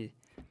around here?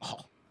 Oh,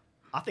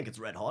 I think it's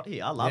red hot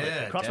here. I love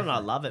Yeah, it. Crotchman and I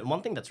definitely. love it. And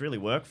one thing that's really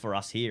worked for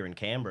us here in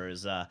Canberra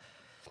is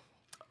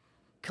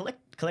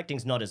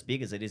collecting's not as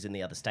big as it is in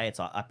the other states.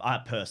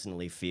 I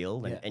personally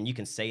feel, and, Yeah. and you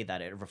can see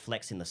that it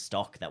reflects in the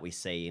stock that we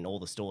see in all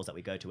the stores that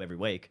we go to every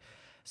week.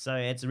 So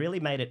it's really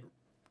made it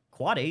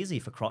quite easy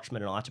for Crotchman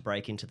and I to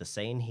break into the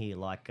scene here.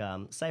 Like,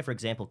 say, for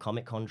example,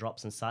 Comic-Con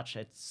drops and such.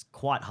 It's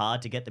quite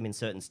hard to get them in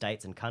certain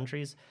states and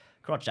countries.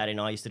 Crotch Daddy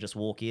and I used to just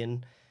walk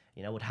in,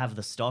 would have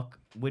the stock.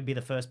 We'd be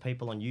the first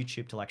people on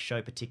YouTube to, like,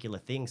 show particular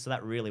things. So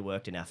that really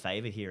worked in our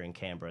favour here in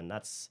Canberra. And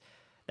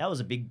that was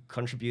a big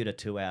contributor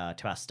to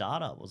our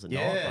startup, was it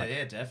not? Yeah, Like,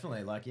 yeah,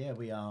 definitely. Like, yeah,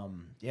 we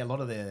a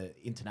lot of the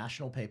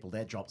international people,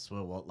 their drops were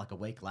like a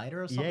week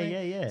later or something.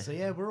 yeah. So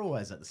yeah, we're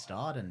always at the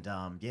start, and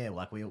yeah,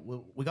 like we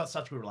got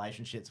such good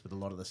relationships with a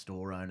lot of the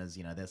store owners.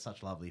 They're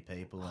such lovely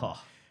people. And,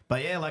 Oh.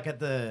 But yeah, like I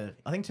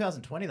think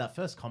 2020, that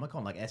first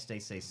Comic-Con, like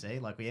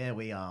SDCC, like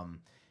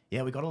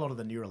we got a lot of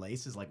the new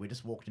releases. Like we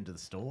just walked into the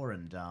store,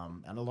 and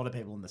a lot of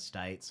people in the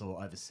States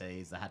or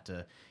overseas, they had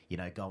to,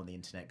 go on the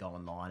internet, go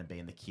online and be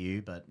in the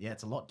queue. But yeah,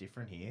 it's a lot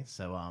different here.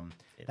 So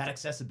that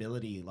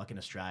accessibility, like in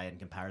Australia in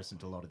comparison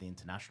to a lot of the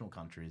international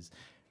countries,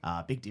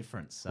 big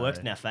difference. So, worked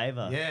in our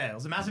favour. yeah, it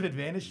was a massive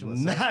advantage to us.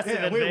 Massive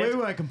Yeah, we advantage.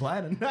 weren't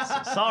complaining.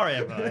 Sorry,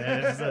 everyone.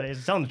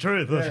 It's telling the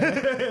truth.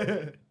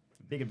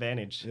 Big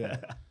advantage. Yeah.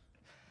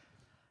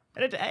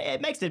 And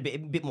it makes it a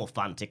bit more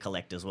fun to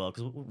collect as well,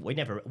 because we've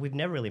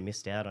never really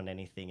missed out on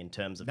anything in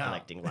terms of No.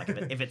 collecting. Like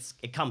if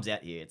it comes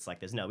out here, it's like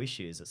there's no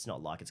issues. It's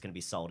not like it's going to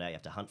be sold out. You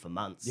have to hunt for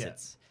months. Yeah.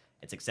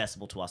 It's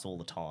accessible to us all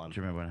the time. Do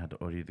you remember when I had to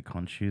order you the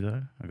Conchu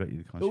though? I got you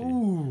the Conchu.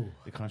 Ooh.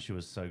 The Conchu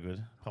was so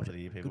good. Pop of the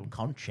year, people. Good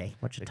conche.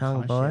 Watch your The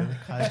tongue, Conchu, boy. the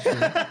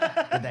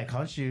Conchu. With that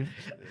Conchu.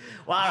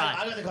 Well, all right.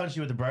 I got the Conchu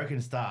with the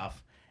broken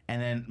staff,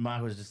 and then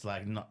Mark was just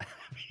like not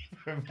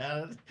happy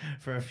about it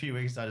for a few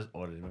weeks. So I just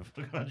ordered him a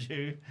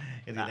Conchu.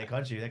 He's like,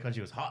 that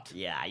Conchu was hot.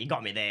 Yeah, you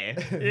got me there.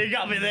 You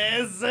got me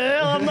there,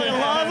 sir. I'm not gonna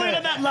lie. Looking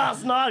at that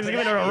last night, I was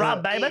giving her a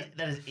rub, baby.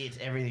 That is it.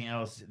 Everything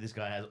else, this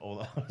guy has all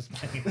the hottest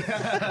paintings.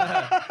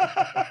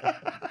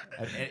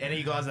 Any of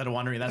you guys that are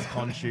wondering, that's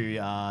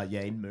Conchu,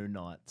 in Moon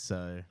Knight.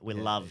 So We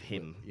yeah, love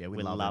him. Yeah,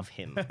 we love love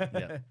him.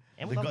 Yeah.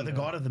 And the, we love god, the him.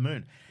 god of the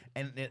moon.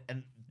 And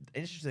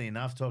interestingly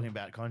enough, talking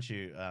about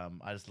Conchu,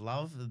 I just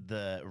love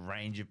the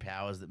range of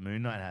powers that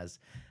Moon Knight has.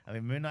 I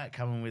mean, Moon Knight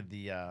coming with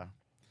the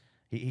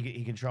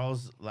he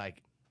controls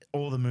like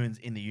all the moons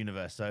in the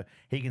universe, so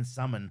he can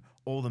summon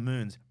all the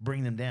moons,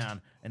 bring them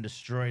down, and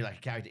destroy like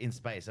a character in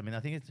space. I mean, I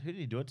think who did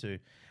he do it to?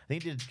 I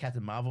think he did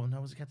Captain Marvel.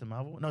 No, was it Captain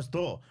Marvel? No, it's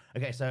Thor.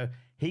 Okay, so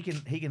he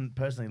can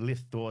personally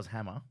lift Thor's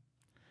hammer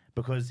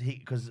because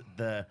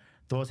the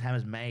Thor's hammer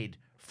is made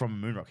from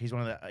moon rock. He's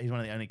one of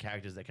the only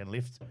characters that can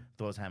lift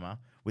Thor's hammer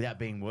without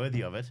being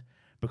worthy of it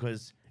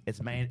because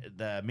it's made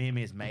the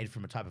Mjolnir is made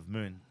from a type of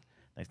moon.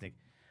 Thanks, Nick.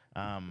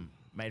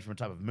 Made from a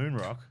type of moon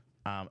rock.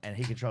 And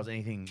he controls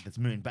anything that's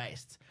moon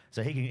based.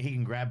 So he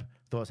can grab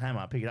Thor's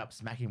hammer, pick it up,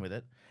 smack him with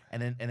it,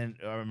 and then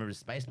I remember his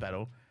space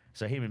battle.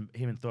 So him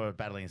and Thor are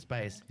battling in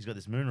space. He's got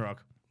this moon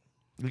rock.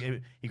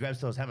 He grabs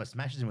Thor's hammer,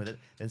 smashes him with it,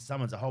 then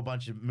summons a whole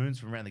bunch of moons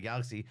from around the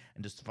galaxy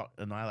and just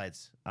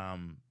annihilates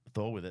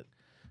Thor with it.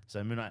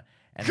 So Moon Knight.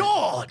 And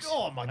God!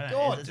 oh my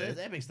God, It's dude.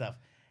 epic stuff.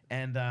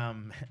 And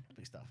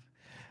big stuff.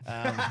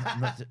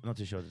 Not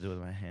too sure what to do with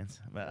my hands,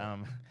 but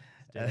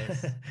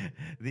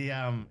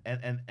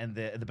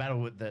the battle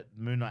with that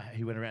Moon Knight,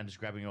 he went around just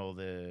grabbing all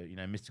the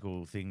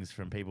mystical things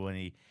from people, and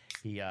he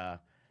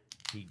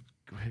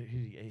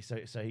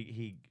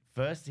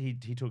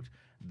took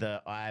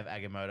the Eye of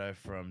Agamotto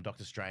from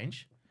Doctor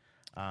Strange,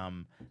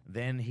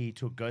 then he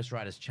took Ghost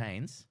Rider's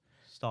chains,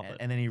 Stop it.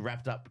 and then he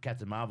wrapped up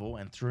Captain Marvel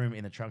and threw him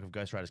in the trunk of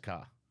Ghost Rider's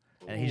car.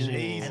 And he's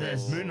Jesus. and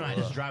then Moon Knight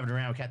just driving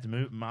around with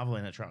Captain Marvel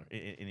in a trunk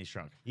in his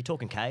trunk. You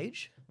talking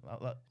Cage?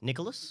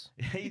 Nicholas?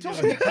 You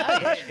talking Nick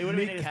Cage? It would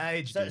have Nick been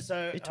Cage, So, dude.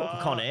 so You talking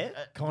Con Air?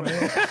 Con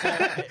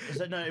Air.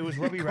 so no, it was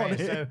Robbie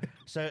Ray.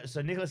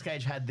 So Nicolas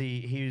Cage had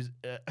he was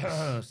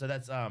so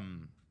that's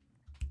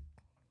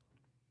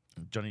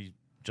Johnny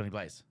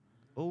Blaze.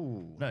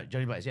 Ooh. No,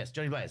 Johnny Blaze. Yes,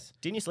 Johnny Blaze.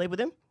 Didn't you sleep with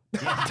him?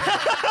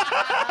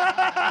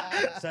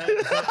 So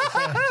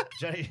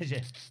Johnny,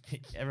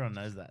 everyone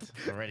knows that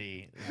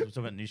already. We're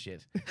talking about new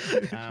shit.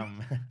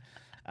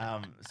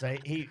 So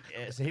he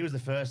was the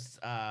first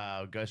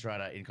Ghost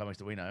Rider in comics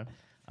that we know,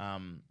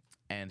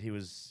 and he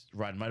was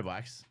riding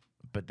motorbikes.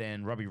 But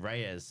then Robbie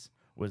Reyes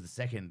was the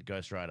second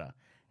Ghost Rider,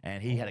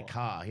 and he had a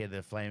car. He had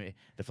the flaming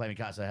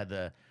car. So it had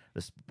the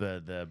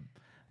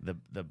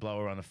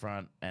blower on the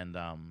front, and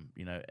and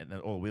then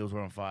all the wheels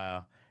were on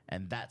fire,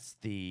 and that's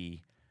the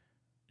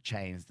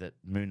chains that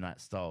Moon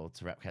Knight stole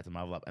to wrap Captain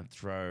Marvel up and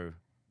throw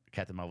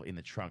Captain Marvel in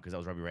the trunk because that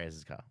was Robbie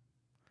Reyes' car.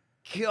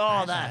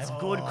 God, that's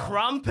good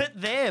crumpet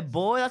there,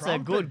 boy. That's a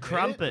good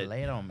Crumpet, crumpet.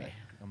 Lay it on me.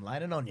 I'm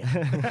laying on you.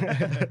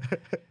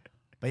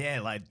 But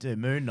yeah, like, dude,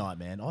 Moon Knight,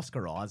 man.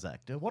 Oscar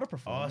Isaac, dude. What a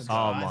performance. Oscar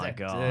Oh my Isaac.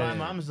 God. My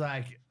mum's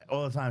like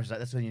all the time. She's like,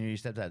 "That's when you knew your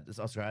stepdad. It's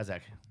Oscar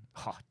Isaac."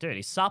 Oh, dude,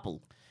 he's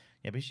supple.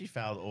 Yeah, but she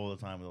failed all the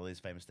time with all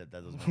these famous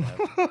stepdads.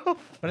 Well.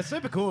 But it's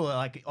super cool.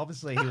 Like,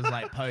 obviously, he was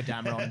like Poe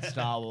Dameron in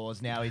Star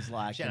Wars. Now he's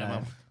like, Shout out,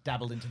 Mum.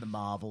 dabbled into the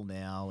Marvel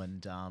now.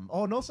 And and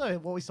also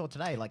what we saw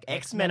today, like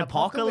X-Men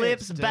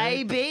Apocalypse, dude.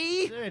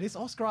 baby. Dude, this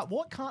Oscar,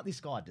 what can't this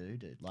guy do,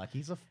 dude? Like,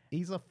 he's a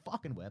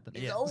fucking weapon.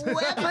 Yeah. A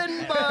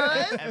weapon,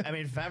 bud. I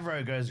mean,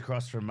 Favreau goes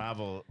across from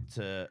Marvel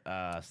to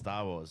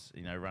Star Wars.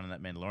 You know, running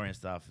that Mandalorian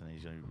stuff, and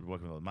he's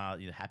working with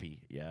Marvel. You know, Happy.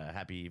 Yeah,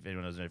 Happy. If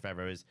anyone doesn't know who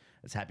Favreau is,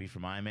 it's Happy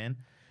from Iron Man.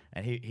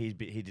 And he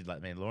did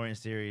like Mandalorian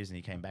series, and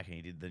he came back and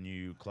he did the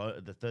new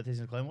the third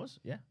season of Clone Wars.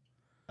 Yeah.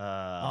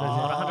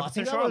 Not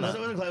 100% sure on Was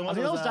that. it Clone Wars? I think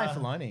It that was Dave uh,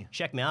 Filoni.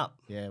 Check me out.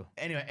 Yeah.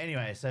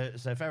 Anyway, so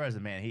Favreau's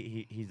the man.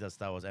 He does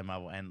Star Wars and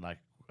Marvel, and like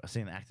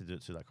seeing an actor do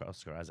it too, like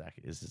Oscar Isaac,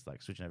 is just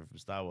like switching over from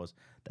Star Wars.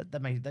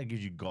 That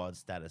gives you god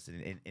status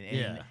in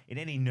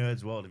any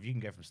nerd's world. If you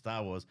can go from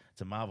Star Wars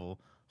to Marvel,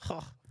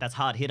 That's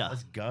hard hitter.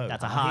 Let's go.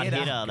 That's a Hard hard hitter.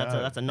 hitter.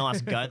 Go. That's a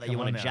nice goat that you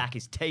Come want on to now. jack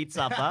his teats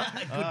up, huh?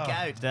 Good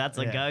goat. That's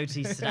a Yeah.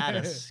 goatee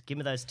status. Give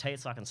me those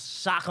teats so I can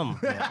suck them.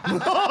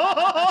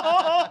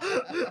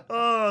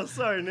 Oh,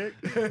 sorry, Nick.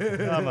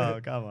 Come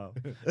on.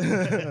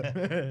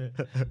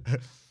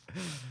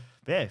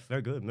 Yeah,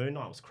 very good. Moon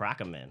Knight was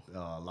cracking, man.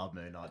 Oh, I love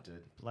Moon Knight,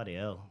 dude. Bloody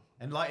hell.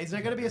 And like, is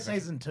there going to be a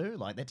season 2?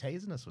 Like, they're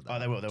teasing us with that. Oh,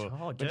 they will. Oh,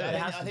 But dude. I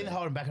has to think be. they're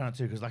holding back on it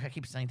too, because like I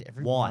keep saying to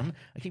everyone, it's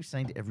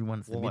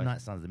the Why?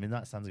 Midnight Suns. The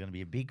Midnight Suns are going to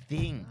be a big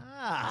thing.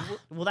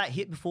 Will that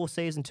hit before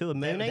season 2 of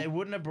Mooney? They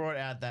wouldn't have brought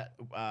out that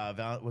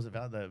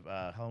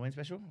the Halloween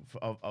special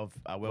of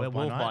Werewolf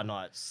Werewolf by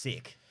Night.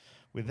 Sick.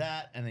 With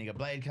that, and then you got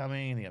Blade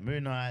coming, and you got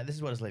Moon Knight. This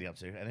is what it's leading up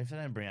to. And if they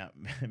don't bring out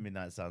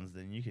Midnight Suns,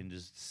 then you can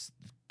just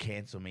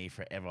cancel me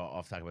forever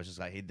off Taco Bell. It's just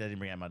like, they didn't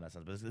bring out Midnight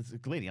Suns, but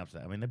it's leading up to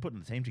that. I mean, they're putting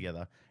the team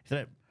together. If they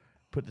don't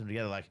put them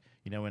together, like,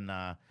 you know, when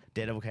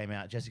Daredevil came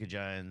out, Jessica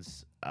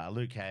Jones,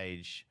 Luke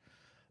Cage,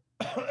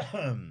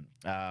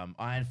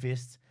 Iron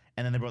Fist,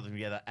 and then they brought them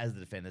together as the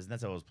Defenders, and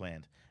that's how it was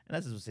planned. And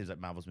that's what it seems like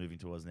Marvel's moving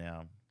towards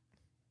now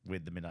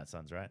with the Midnight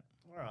Suns, right?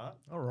 All right.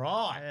 All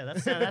right.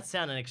 Yeah, that's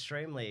sounding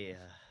extremely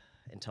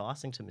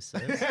enticing to me, sir.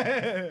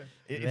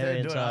 If Very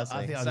they do it, I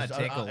enticing. think So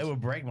tickled. it will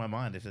break my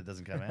mind if it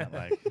doesn't come out.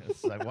 Like,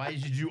 it's like, why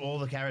did you do all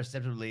the characters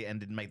separately and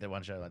didn't make that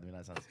one show like the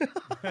Midnight Suns?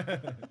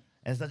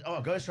 And it's like,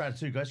 Ghost Rider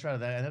too. Ghost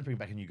Rider, and then bring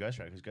back a new Ghost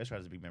Rider, because Ghost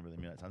Rider's a big member of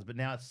the Midnight Suns. But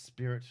now it's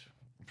Spirit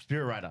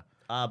Rider.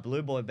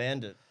 Blue Boy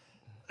Bandit.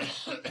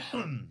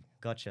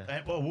 Gotcha.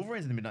 And, well,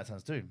 Wolverine's in the Midnight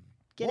Suns too.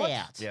 Get What?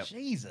 out. Yep.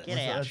 Jesus. Get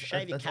out.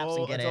 Shave your caps all,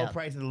 and get that's out. all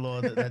praise to the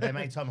Lord that they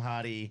made Tom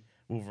Hardy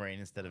Wolverine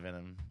instead of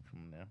Venom.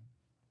 Come on now.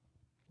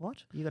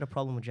 What? You got a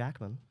problem with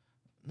Jackman?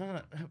 No.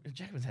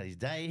 Jackman's had his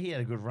day. He had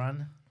a good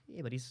run.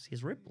 Yeah, but he's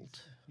rippled.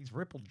 He's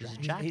rippled. He's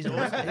Jack.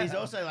 Jack. He's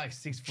also like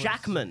 6 foot.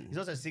 Jackman. He's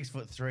also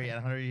 6'3" and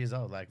 100 years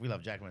old. Like, we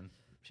love Jackman.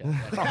 Shout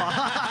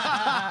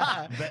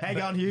out to Jackman.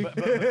 Hang on, Hugh.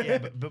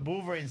 But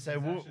Wolverine. So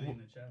Actually in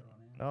the chat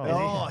right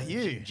now. Oh,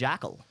 Hugh.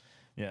 Jackal.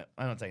 yeah,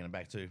 I'm not taking it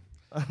back too.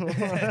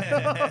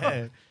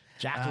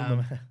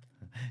 Jackal.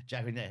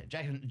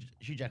 Jackman,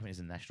 Hugh Jackman is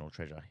a national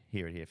treasure.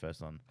 Hear it here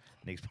first on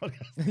Nick's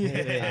podcast.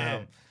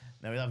 Yeah.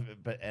 No, we love it,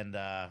 but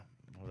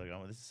what was I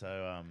going with this?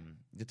 So,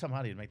 Tom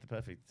Hardy would make the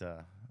perfect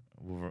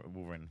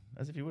Wolverine,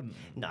 as if he wouldn't.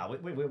 No,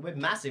 we're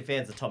massive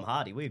fans of Tom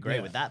Hardy. We agree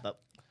Yeah. with that, but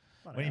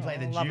When he played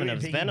the Loving Jew in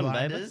his Peaky Venom, baby.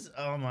 Blinders,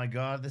 oh my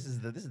god, this is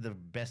the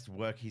best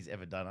work he's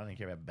ever done. I don't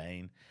care about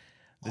Bane.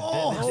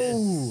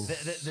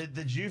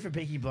 The Jew for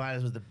Peaky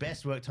Blinders was the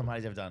best work Tom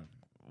Hardy's ever done.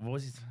 What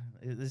was his?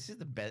 This is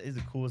the best. He's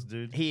the coolest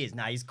dude. he is.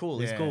 Nah, he's cool.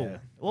 He's Yeah. cool.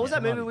 What was Yeah.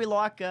 that movie we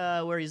like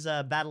where he's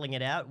battling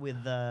it out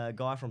with the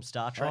guy from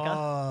Star Trek?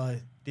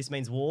 This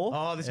Means War.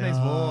 Oh, this means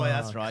war.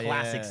 That's right.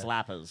 Classic yeah.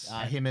 slappers.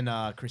 Him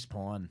and Chris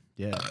Pine.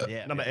 Yeah.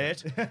 Yeah, Number yeah.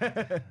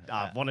 8.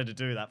 I've wanted to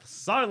do that for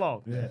so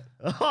long. Yeah.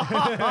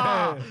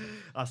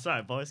 Oh,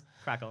 sorry, boys.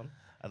 Crack on.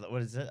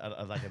 What is it?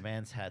 I like a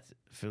man's hat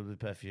filled with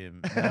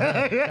perfume.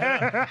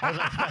 I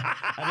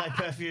like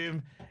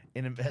perfume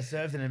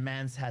served in a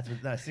man's hat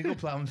with single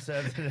plum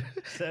served in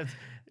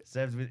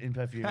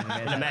perfume in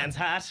In a man's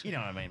hat. You know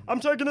what I mean? I'm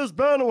taking this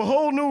band to a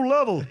whole new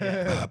level.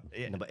 Yeah.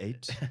 Number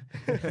 8.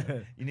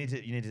 You need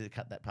to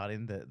cut that part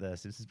in the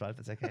Simpsons part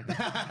if that's okay,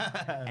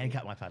 and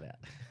cut my part out.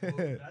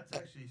 Well, that's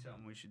actually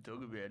something we should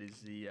talk about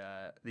is the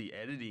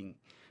editing,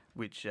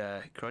 which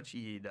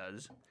Crotchy here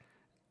does.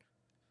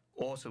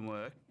 Awesome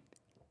work.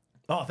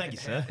 Oh, thank you,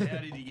 sir. How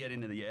did you get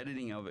into the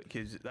editing of it?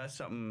 Because that's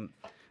something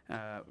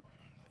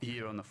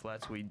here on the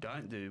flats we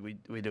don't do.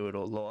 We do it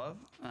all live.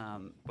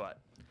 But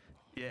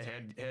yeah,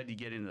 how did you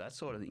get into that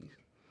sort of thing?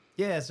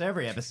 Yeah, so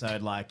every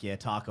episode,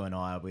 Taco and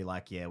I,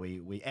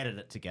 we edit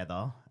it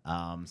together.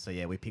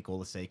 We pick all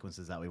the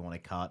sequences that we want to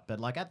cut.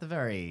 But at the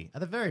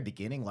very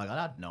beginning,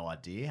 I had no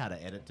idea how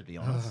to edit, to be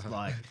honest. A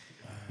lot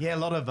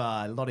of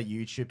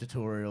YouTube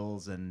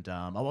tutorials, and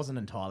I wasn't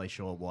entirely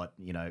sure what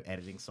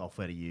editing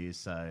software to use.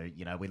 So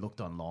we looked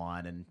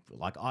online, and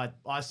I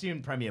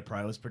assumed Premiere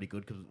Pro was pretty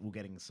good because we're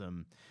getting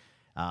some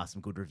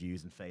some good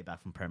reviews and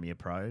feedback from Premiere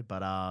Pro.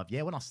 But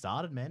yeah, when I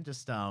started, man,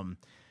 just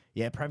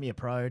Premiere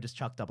Pro, just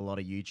chucked up a lot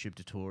of YouTube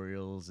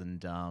tutorials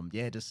and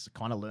just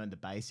kind of learned the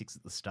basics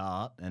at the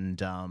start.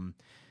 And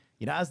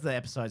as the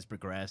episodes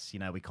progress,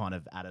 we kind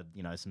of added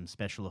some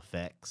special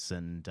effects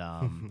and.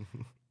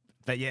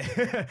 But yeah,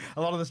 a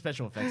lot of the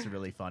special effects are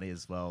really funny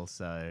as well.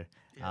 So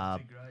Yeah,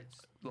 it's a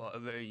great, like a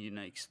very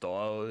unique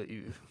style that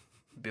you've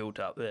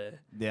built up there.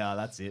 yeah,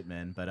 that's it,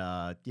 man. But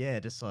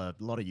just a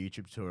lot of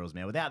YouTube tutorials,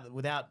 man.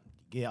 Without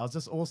I was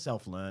just all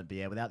self-learned. But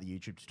yeah, without the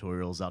YouTube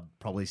tutorials, I'd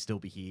probably still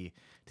be here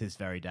to this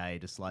very day,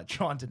 just like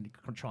trying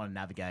to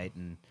navigate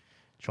and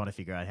trying to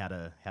figure out how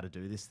to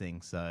do this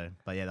thing. So,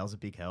 but yeah, that was a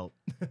big help.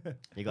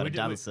 You got it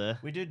done, sir.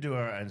 We did do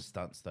our own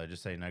stunts though,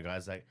 just so you know,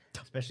 guys. Like,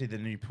 especially the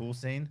new pool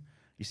scene.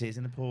 You see us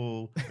in the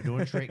pool, we're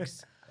doing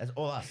tricks. That's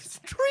all us.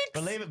 Tricks.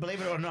 Believe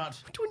it or not.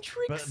 We're doing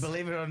tricks.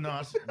 Believe it or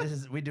not,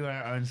 we do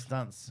our own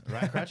stunts,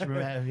 right, Crutch?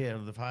 Remember how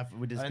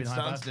we did spin high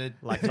five? dude.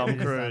 Like Tom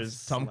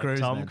Cruise. Tom Like Cruise,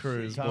 Tom man.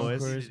 Cruise, Tom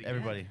boys. Cruise,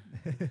 everybody.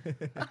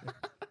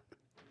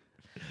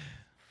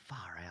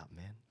 Far out,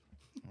 man.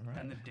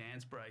 And the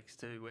dance breaks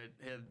too.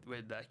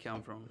 Where'd that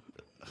come from?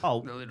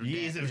 Oh, The little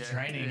Years dance- of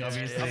training,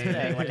 obviously.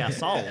 yeah, like our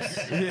souls.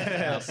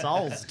 Our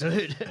souls,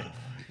 dude.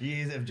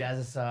 Years of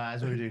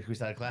jazzercise. We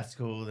started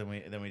classical, then we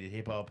did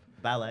hip hop.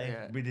 Ballet.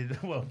 Yeah. We did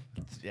 3 A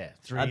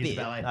years bit,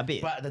 ballet. a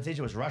bit. But the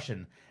teacher was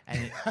Russian,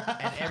 and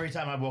every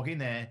time I walk in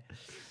there,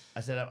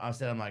 I said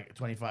I'm like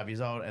 25 years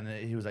old, and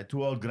he was like,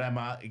 "Too old,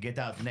 grandma, get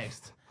out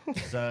next."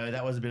 So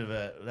that was a bit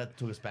of that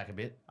took us back a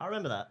bit. I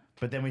remember that.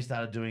 But then we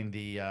started doing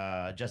the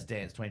Just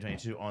Dance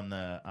 2022 on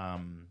the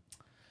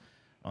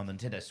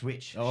Nintendo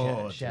Switch.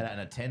 Oh, shout out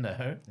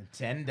Nintendo.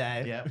 10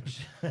 day. Yep.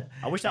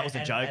 I wish that was a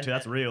And- joke and- too.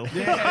 That's real.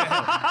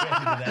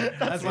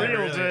 That's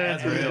real, dude.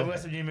 That's real. There were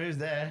some new moves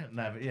there.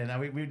 No, but yeah,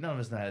 we none of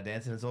us know how to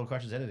dance, and it's all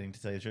Crutch's editing, to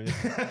tell you the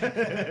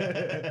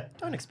truth.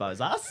 Don't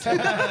expose us.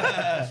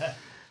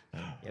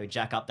 We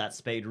jack up that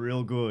speed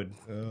real good.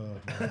 And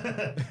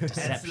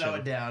Deception. slow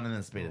it down and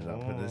then speed it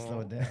up. And then slow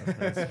it down and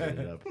then speed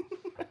it up.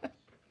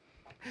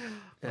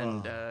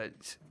 And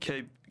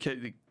keep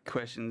the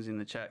questions in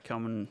the chat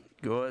coming,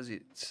 guys.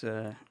 It's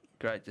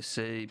great to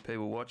see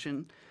people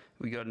watching.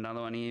 We got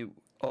another one here.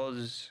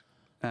 Oz,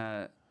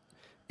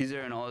 is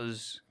there an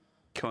Oz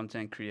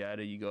content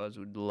creator you guys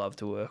would love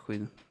to work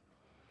with?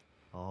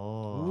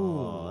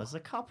 Oh, there's a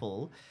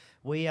couple.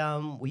 We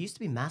used to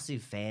be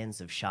massive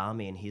fans of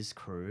Shami and his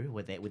crew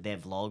with their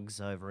vlogs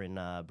over in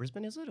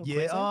Brisbane, is it? Or Yeah,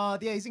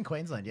 Queensland? he's in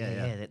Queensland.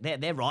 Yeah.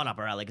 They're right up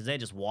our alley because they're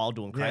just wild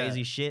doing crazy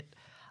Yeah. shit.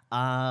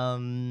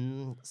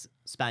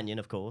 Spanion,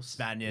 of course.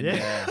 Spanion,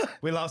 yeah.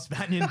 We love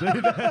Spanion,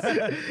 dude.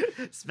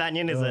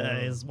 Spanion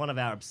is one of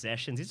our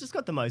obsessions. He's just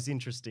got the most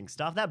interesting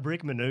stuff. That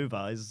brick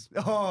maneuver is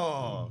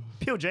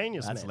pure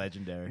genius, That's man.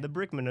 legendary. The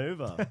brick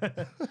maneuver.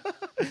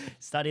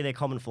 Study their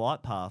common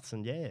flight paths,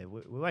 and yeah,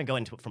 we won't go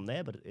into it from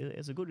there, but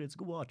it's a good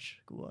watch.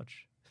 Good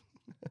watch.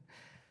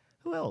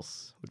 Who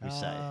else would we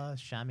say?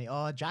 Shami.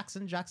 Oh,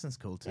 Jackson. Jackson's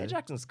cool too. Yeah,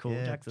 Jackson's cool.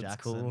 Yeah, Jackson's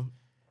Jackson. cool.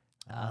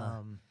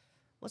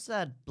 What's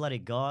that bloody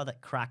guy that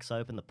cracks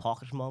open the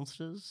pocket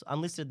monsters?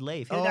 Unlisted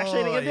Leaf. He'd Oh,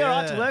 actually he'd be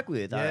alright to yeah. work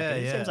with. I Yeah, reckon.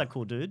 He yeah. seems like a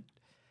cool dude.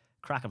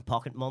 Cracking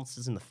pocket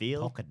monsters in the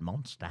field. Pocket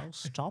monster.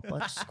 Stop it,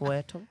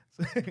 Squirtle.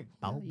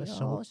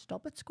 Bulbasaur.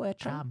 Stop it, Squirtle.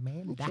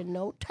 Charmander. Get your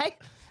note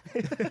tape.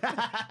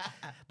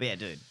 But yeah,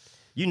 dude.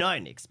 You know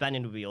Nick.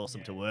 Spanion would be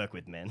awesome to work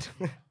with, man.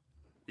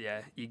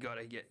 Yeah, you got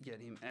to get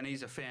him. And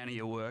he's a fan of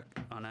your work,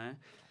 I know.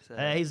 So,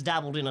 He's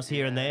dabbled in us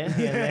here and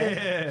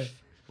there.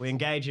 We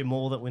engage him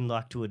more than we'd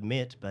like to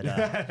admit, but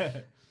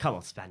come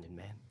on, Spanion,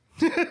 man.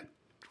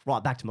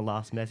 Right back to my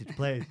last message,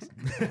 please.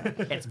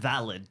 It's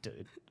valid,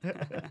 dude.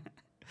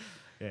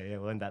 Yeah,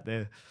 we'll end that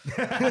there.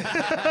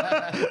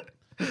 I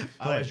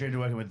always dreamed of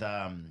working with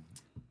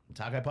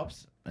Taco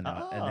Pops, and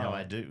now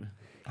I do.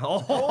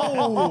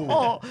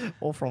 Oh,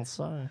 au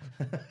français.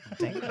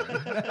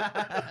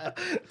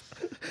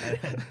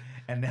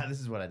 And now this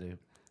is what I do.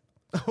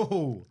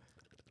 Oh.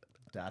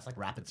 That's like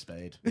rapid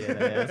speed.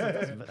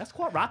 That's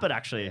quite rapid,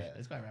 actually. Yeah,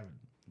 it's quite rapid.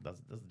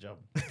 Does the job.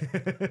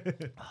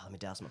 Oh, let me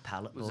douse my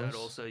palate, was boys. that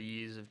also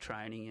years of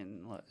training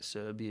in like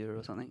Serbia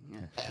or something?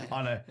 Yeah.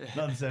 Oh no,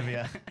 not in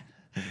Serbia.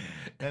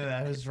 No,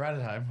 I was right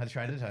at home. I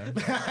trained at home.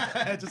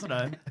 Just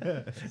know.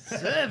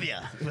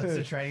 Serbia. That's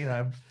the training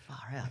at home.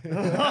 Far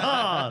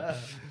out.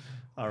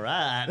 All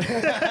right.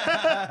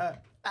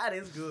 That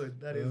is good.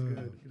 That is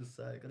good.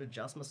 Gotta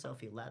adjust myself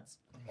here, lads.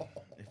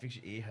 It fix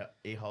your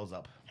ear holes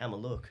up. How'm I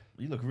look?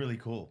 You look really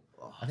cool.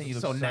 I think you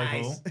look so so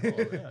nice. cool. He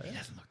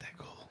doesn't look that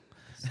cool.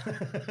 No,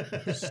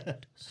 he doesn't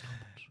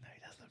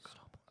look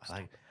cool.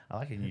 I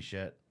like a new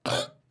shirt.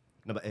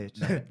 Number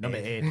 8. Number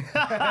 8.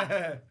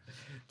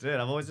 Dude,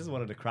 I've always just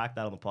wanted to crack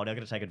that on the pod. I'm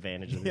gonna take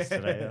advantage of this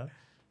today.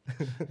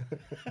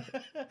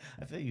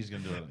 I think he's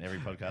going to do it on every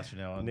podcast from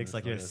now on. Nick's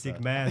like, you're a sick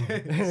man.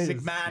 man.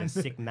 Sick man. You're a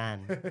sick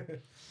man.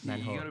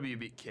 You got to be a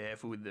bit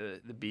careful with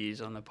the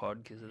beers on the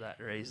pod because of that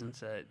reason.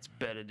 So it's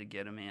better to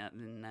get them out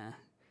than the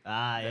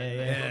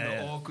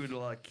awkward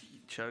like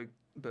choke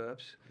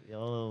burps. The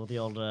old,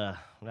 I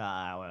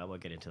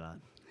won't get into that.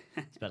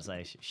 It's about to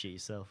say shit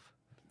yourself.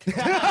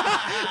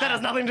 That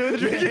has nothing to do with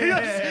drinking.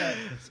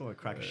 It's all a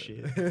crack of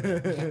shit.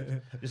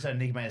 Just so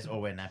Nick made us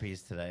all wear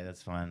nappies today.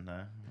 That's fine.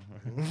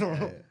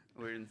 No?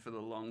 We're in for the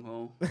long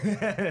haul.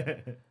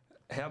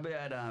 How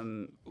about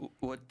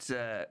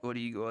what do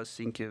you guys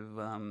think of?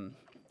 I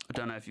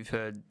don't know if you've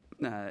heard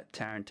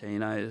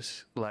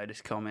Tarantino's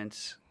latest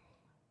comments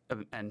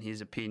and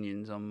his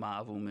opinions on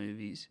Marvel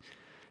movies,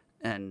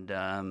 and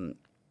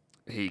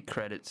he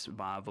credits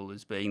Marvel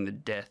as being the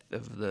death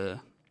of the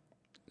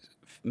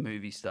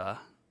movie star.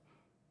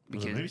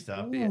 Was it movie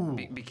star?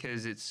 Yeah,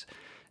 because it's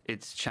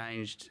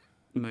changed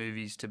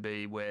movies to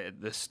be where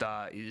the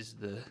star is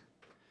the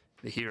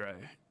hero,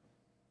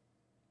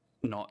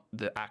 not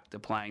the actor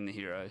playing the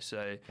hero.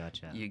 So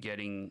Gotcha. you're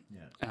getting,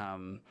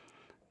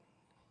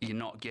 you're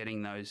not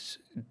getting those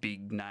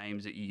big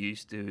names that you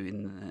used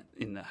to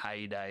in the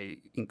heyday,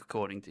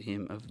 according to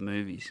him, of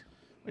movies.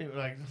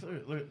 Like,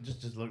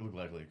 just look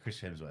locally.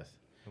 Chris Hemsworth.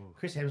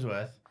 Chris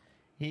Hemsworth,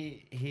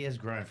 he has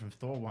grown from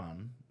Thor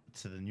 1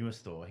 to the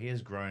newest Thor. He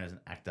has grown as an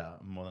actor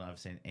more than I've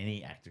seen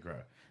any actor grow.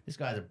 This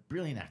guy's a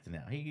brilliant actor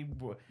now.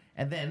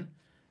 And then,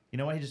 you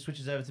know what? He just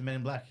switches over to Men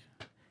in Black.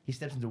 He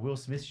steps into Will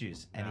Smith's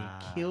shoes and he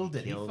killed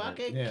it. He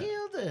fucking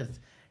killed it.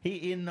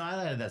 He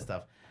annihilated that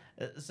stuff.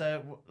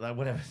 So, like,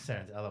 whatever.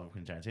 I love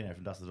Quentin Tarantino.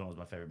 From Dusk Till Dawn was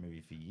my favorite movie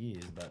for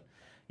years. But,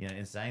 you know,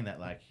 in saying that,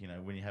 like, you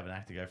know, when you have an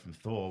actor go from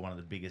Thor, one of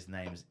the biggest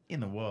names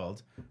in the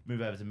world, move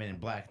over to Men in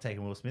Black,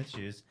 taking Will Smith's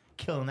shoes,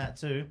 killing that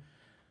too.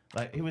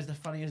 Like, he was the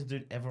funniest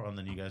dude ever on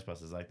the new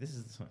Ghostbusters. Like, this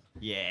is...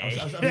 Yeah.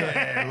 I'm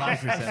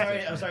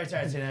sorry,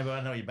 Tarantino, but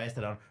I know what you based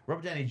it on.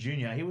 Robert Downey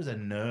Jr., he was a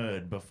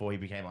nerd before he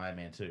became Iron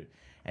Man 2.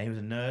 And he was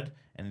a nerd,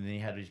 and then he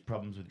had these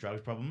problems with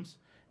drugs problems,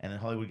 and then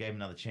Hollywood gave him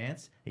another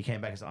chance. He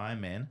came back as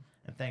Iron Man,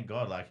 and thank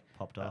God, like...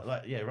 Popped off.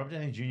 Robert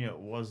Downey Jr.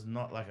 was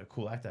not, like, a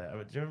cool actor.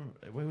 Do you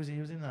remember, where was he?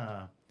 He was in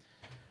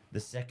the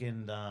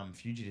second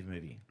Fugitive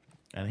movie.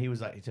 And he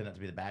was, like, he turned out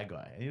to be the bad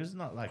guy. And he was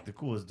not, like, the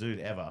coolest dude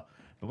ever.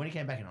 But when he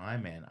came back in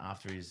Iron Man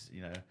after his,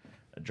 you know,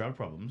 drug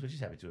problems, which he's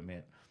happy to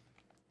admit,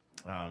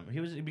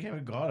 he became a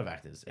god of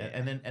actors. Yeah.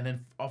 And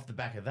then off the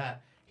back of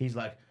that, he's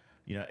like,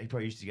 you know, he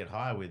probably used to get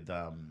high with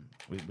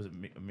was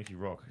it Mickey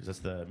Rourke? Is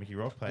that the Mickey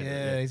Rourke played?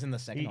 Yeah, he's in the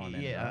second Iron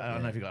Man. Yeah, I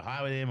don't know if he got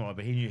high with him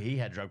but he knew he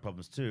had drug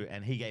problems too,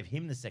 and he gave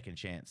him the second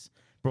chance,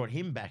 brought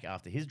him back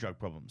after his drug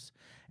problems,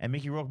 and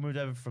Mickey Rourke moved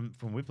over from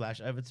Whiplash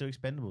over to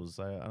Expendables.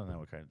 So I don't know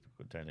what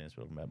Tarantino's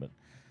talking about, but.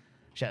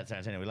 Shout out to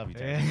Tarantino. We love you,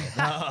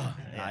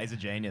 Tarantino. He's a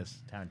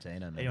genius.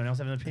 Tarantino, man. Anyone else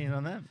have an opinion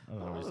on that?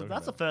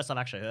 That's the first I've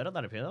actually heard of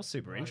that opinion. That was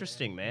super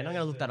interesting, man. I'm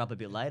going to look that up a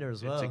bit later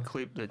as well. It's a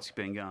clip that's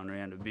been going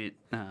around a bit,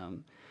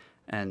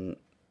 and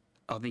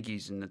I think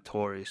he's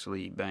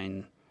notoriously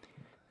been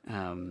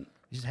one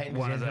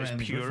of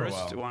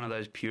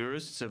those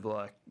purists of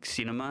like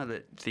cinema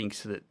that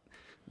thinks that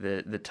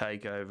the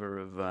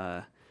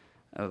takeover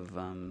of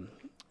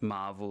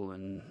Marvel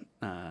and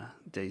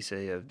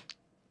DC are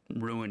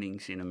ruining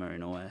cinema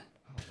in a way.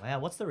 Oh, wow,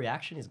 what's the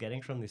reaction he's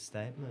getting from this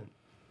statement?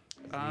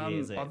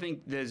 I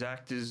think there's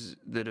actors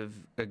that have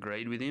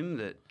agreed with him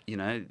that, you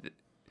know,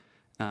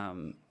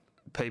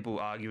 people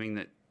arguing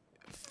that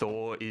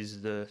Thor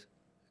is the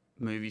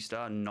movie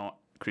star, not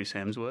Chris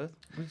Hemsworth.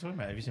 What are you talking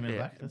about? Have you seen Men in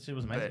Black? That shit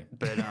was amazing.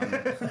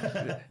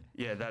 But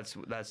yeah,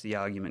 that's the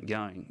argument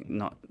going,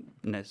 not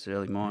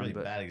necessarily mine. Really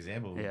but bad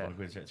example yeah. on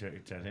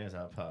Tarantino's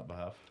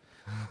behalf.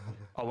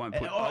 I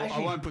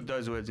won't put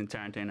those words in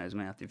Tarantino's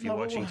mouth if you're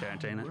watching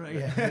Tarantino.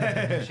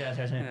 Yeah. Shout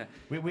out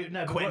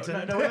Tarantino.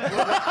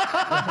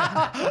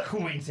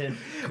 Quentin.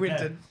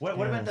 Quentin.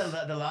 What about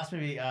the last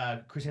movie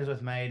Chris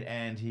Hemsworth made,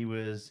 and he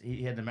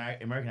had an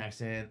American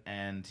accent,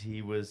 and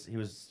he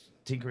was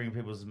tinkering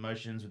people's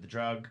emotions with the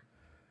drug.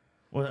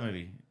 What was that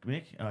movie,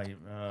 Nick? And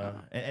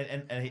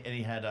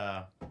he had.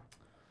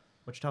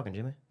 What you talking,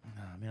 Jimmy?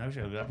 I mean, I wish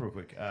I could look it up real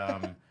quick. I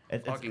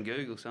can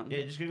Google something.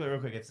 Yeah, just Google it real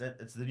quick. It's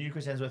the new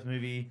Chris Hemsworth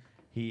movie.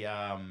 He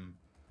what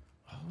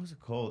was it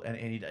called? And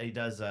he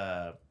does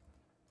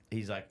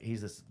he's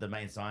the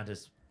main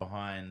scientist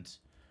behind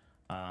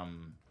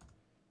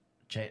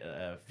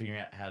figuring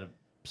out how to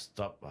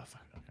stop. Oh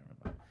fuck, I can't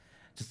remember.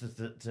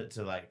 Just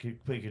to like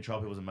completely control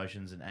people's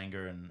emotions and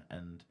anger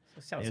and.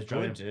 That sounds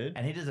good, dude.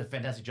 And he does a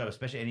fantastic job,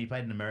 especially. And he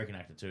played an American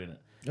actor too in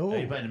it. Oh,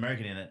 he played an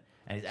American in it,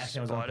 and his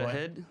accent was on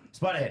point.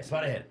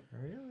 Spiderhead.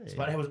 Really?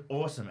 Spiderhead was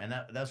awesome, and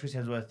that was Chris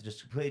Hemsworth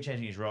just completely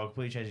changing his role,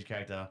 completely changing his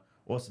character.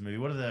 Awesome movie.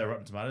 What are the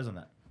Rotten Tomatoes on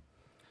that?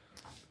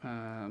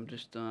 I'm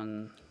just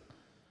on.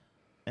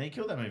 And he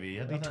killed that movie.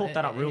 He talked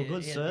that up real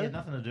good, sir. He had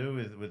nothing to do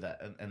with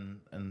that,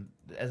 and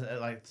as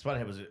like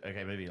Spiderhead was an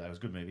okay movie, like it was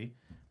a good movie,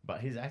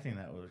 but his acting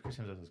that was Chris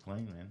Hemsworth was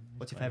clean, man.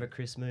 What's your favorite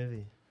Chris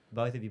movie?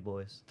 Both of you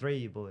boys. 3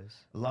 of you boys.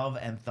 Love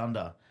and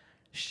Thunder.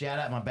 Shout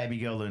out my baby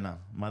girl Luna,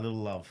 my little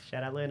love.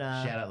 Shout out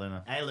Luna. Shout out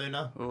Luna. Hey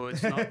Luna. Oh,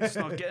 it's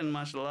not getting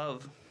much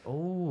love.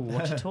 Oh,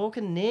 what you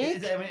talking,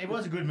 Nick? It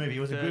was a good movie. It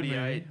was a good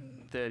movie.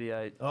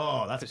 38.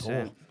 Oh, that's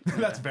poor.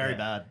 That's very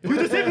bad. No,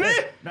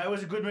 it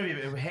was a good movie.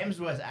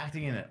 Hemsworth's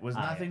acting in it was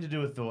nothing to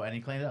do with Thor, and he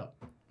cleaned it up.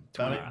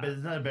 But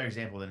there's no better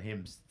example than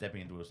him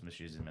stepping into Will Smith's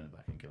shoes in Men in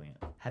Black and killing it.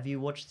 Have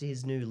you watched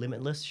his new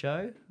Limitless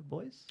show,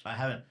 boys? I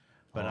haven't.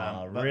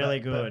 really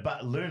good.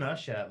 But Luna,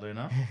 shout out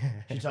Luna,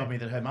 she told me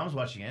that her mum's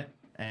watching it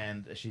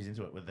and she's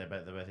into it. They're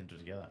both into it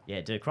together.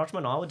 Yeah, dude, Crotchman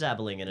and I were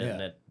dabbling in it, Yeah.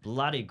 and it's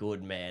bloody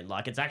good, man.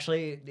 Like, it's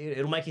actually,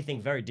 it'll make you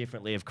think very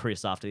differently of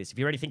Chris after this. If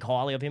you already think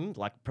highly of him,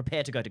 like,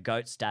 prepare to go to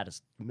GOAT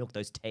status, milk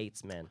those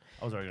teats, man.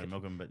 I was already going to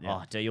milk him, but yeah.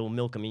 Oh, dude, you'll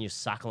milk them and you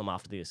suckle them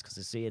after this,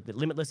 because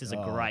Limitless is a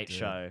Oh, great dude.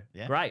 show.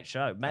 Yeah? Great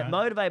show.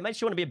 Motivate,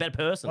 makes you want to be a better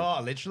person.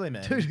 Oh, literally,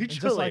 man. Dude, And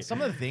just literally. like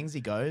some of the things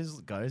he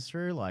goes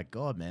through, like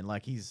God, man,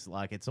 like he's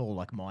like it's all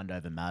like mind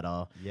over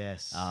matter.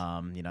 Yes.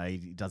 You know, he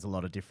does a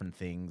lot of different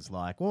things.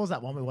 Like what was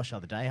that one we watched the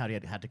other day? How he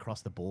had to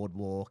cross the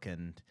boardwalk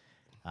and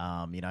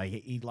you know,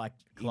 he like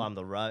Climb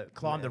the rope.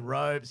 climbed the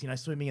ropes, you know,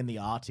 swimming in the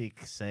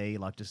Arctic Sea,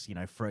 like just, you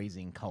know,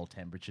 freezing cold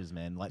temperatures,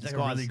 man. Like It's this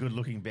like a guy's really good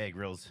looking Bear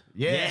Grylls.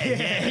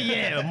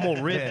 Yeah, more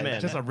ripped, yeah,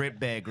 man. just a rip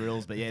Bear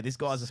Grylls, but yeah, this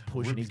guy's just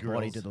pushing Ripped his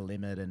body grills. to the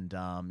limit, and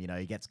you know,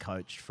 he gets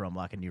coached from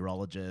like a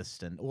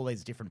neurologist and all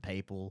these different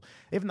people.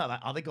 Even though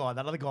that other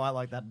guy,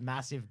 like that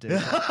massive dude,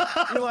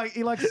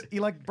 he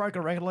broke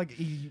a record. Like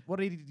he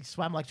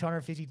swam like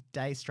 250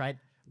 days straight.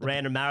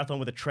 Ran a marathon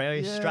with a tree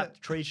Yeah.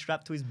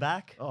 strapped to his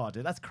back. Oh,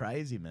 dude, that's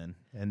crazy, man.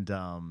 And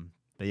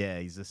but yeah,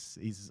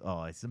 he's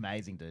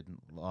amazing, dude.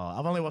 Oh,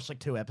 I've only watched like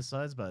 2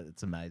 episodes, but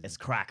it's amazing. It's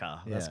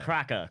cracker. That's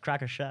Yeah.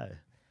 cracker show.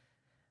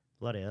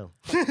 Bloody hell.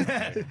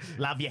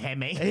 Love you,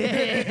 Hemi.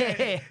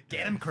 Get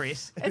Get him,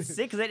 Chris. It's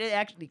sick because it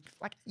actually,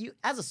 like, you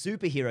as a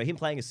superhero, him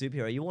playing a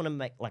superhero, you want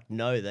to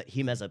know that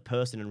him as a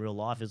person in real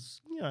life is,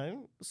 you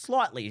know,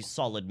 slightly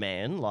solid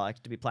man,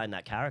 like to be playing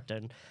that character,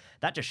 and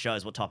that just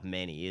shows what type of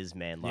man he is,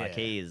 man. Like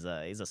Yeah. he's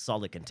a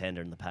solid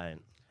contender in the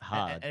paint.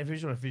 Hard. And if you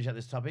just want to finish up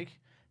this topic,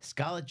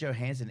 Scarlett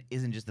Johansson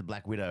isn't just the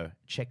Black Widow.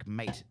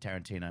 Checkmate,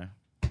 Tarantino.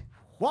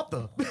 What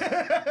the?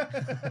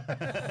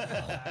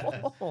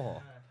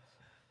 Oh.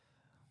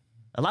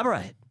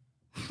 Elaborate.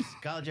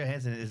 Scarlett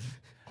Johansson is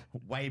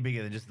way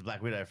bigger than just the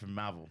Black Widow from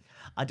Marvel.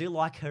 I do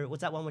like her.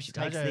 What's that one where she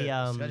takes the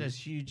Scarlett's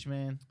huge,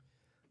 man.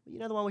 you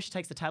know the one where she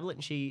takes the tablet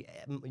and she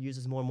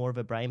uses more and more of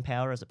her brain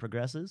power as it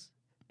progresses,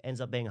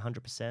 ends up being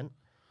 100%.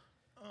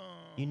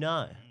 You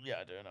know. Yeah,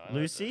 I don't know.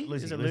 Lucy?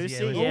 Lucy. Is it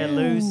Lucy, Lucy? yeah, Yeah,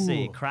 Lucy.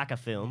 Lucy. Cracker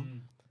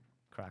film.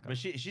 Cracker. But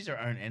she's her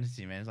own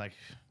entity, man. It's like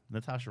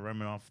Natasha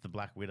Romanoff, the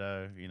Black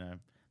Widow, you know.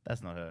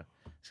 That's not her.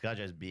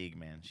 Scarlett's big,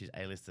 man. She's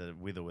A-lister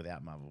with or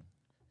without Marvel.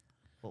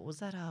 What was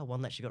that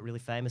one that she got really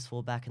famous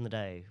for back in the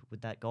day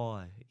with that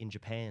guy in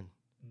Japan?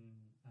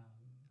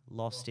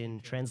 Lost in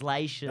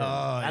Translation.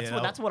 Oh, that's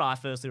yeah. what I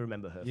firstly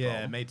remember her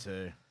Yeah, from. me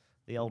too.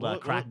 The old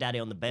What- crack what- daddy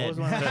on the What bed. was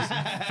one of those-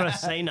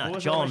 First Cena, What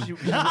was John. one where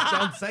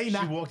John Cena.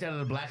 She walked out of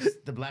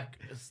the black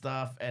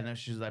stuff, and then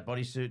she was like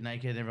bodysuit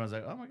naked. And everyone's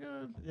like, "Oh my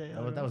god!" Yeah,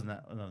 Oh, that was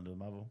nothing to do with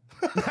Marvel.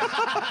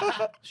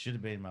 Should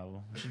have been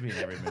Marvel. Should be in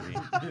every movie.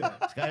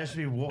 This guy should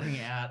be walking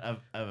out of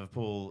a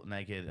pool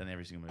naked in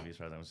every single movie, as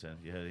far as I'm concerned.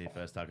 You heard it here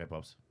first, Taco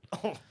Pops.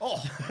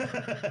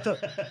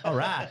 All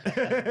right.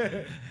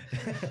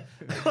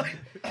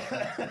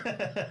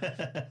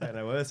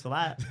 No worse for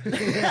that.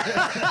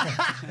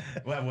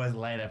 Well, it was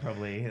later,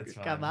 probably. It's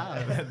fine. Come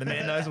on. The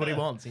man knows what he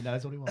wants. He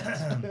knows what he wants.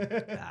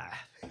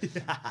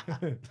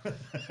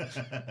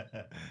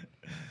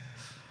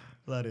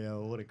 Bloody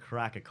hell, what a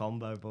cracker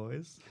combo,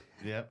 boys.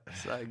 Yep.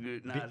 So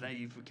good. No, thank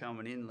you for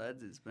coming in,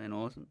 lads. It's been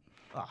awesome.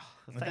 Oh,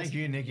 Well, thank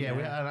you, Nick. Yeah,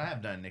 I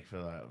have known Nick for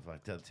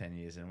like 10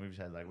 years, and we've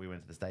had we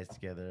went to the States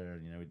together,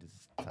 and you know we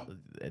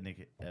did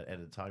Nick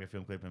edited a Tiger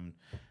film clip, and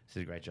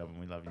did a great job, and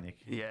we love you, Nick.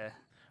 Yeah.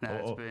 No,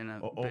 it's been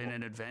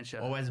an adventure.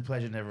 Always a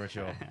pleasure, never a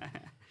chore.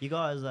 You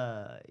guys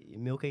you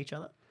milk each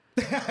other?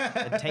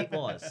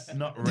 Tape-wise.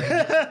 Not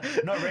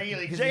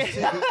regularly because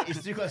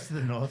he's too close to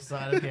the north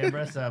side of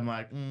Canberra, so I'm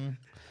like,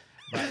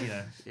 but you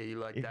know, Yeah, you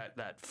like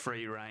that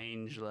free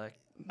range, like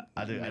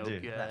I do. milk,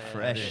 That yeah,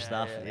 fresh yeah,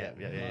 stuff. yeah.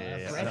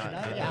 yeah. Fresh No,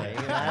 enough,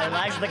 Yeah, he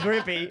likes the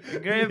grippy. I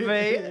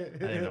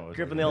didn't know what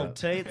Gripping I the was old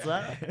teats,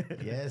 huh?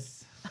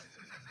 Yes.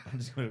 I'm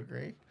just going to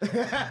agree.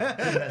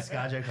 That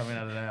ScarJo coming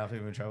out of there, I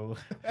think we're in trouble.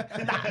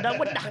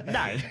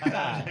 No.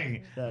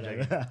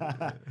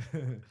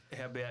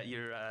 How about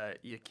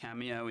your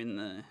cameo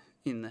in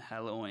the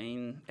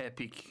Halloween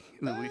epic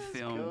that we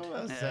filmed? cool.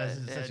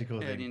 That's such a cool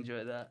How'd thing. you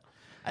enjoy that?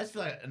 I just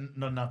feel like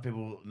not enough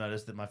people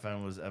noticed that my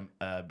phone was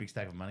a big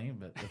stack of money,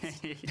 but that's,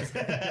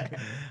 I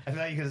feel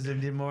like you could have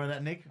zoomed in more on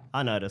that, Nick.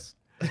 I noticed.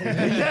 I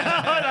Because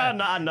I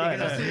was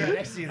noticed. sitting right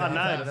next to you the I whole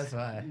time, noticed. that's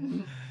why.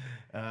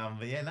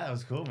 But yeah, that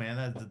was cool,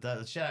 man.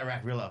 Shout out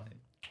Rack Rilla.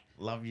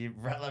 Love you,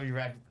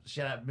 Rack.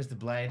 Shout out Mr.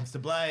 Blade.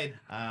 Mr. Blade.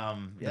 Yeah,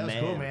 The that was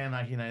cool, man. man.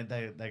 Like, you know,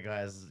 that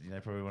guy's, you know,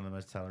 probably one of the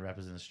most talented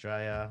rappers in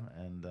Australia,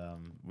 and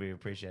we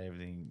appreciate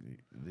everything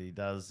that he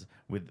does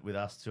with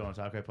us too on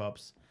Taco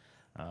Pops.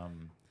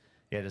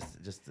 Yeah,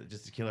 just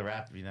a killer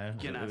rap, you know.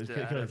 You're gonna It have was to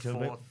killer- add a killer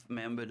bit. fourth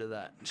member to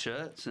that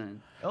shirt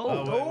soon.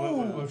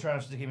 We're trying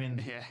to stick him in.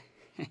 Yeah.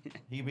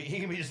 He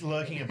can be just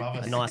lurking above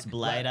us. A nice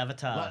blade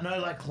avatar.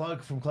 Like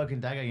Cloak from Cloak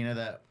and Dagger. You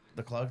know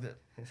the cloak that.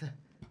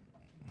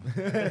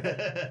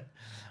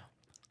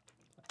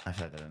 I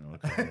feel like I don't know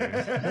what Cloak and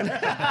Dagger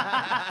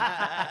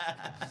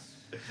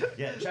is.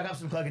 Yeah, chuck up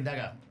some Cloak and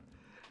Dagger.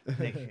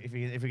 Nick,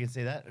 if we can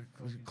see that.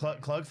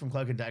 Cloak from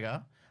Cloak and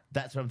Dagger.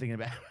 That's what I'm thinking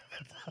about.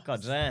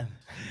 God damn.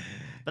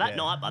 But that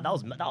night, that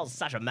was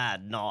such a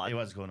mad night. It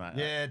was a cool night.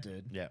 Yeah,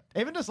 dude. Yeah.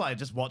 Even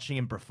just watching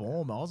him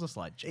perform, I was just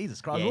like,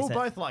 Jesus Christ. Yeah, we he's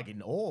were a- both like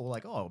in awe.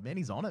 Like, oh man,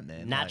 he's on it,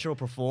 man. Natural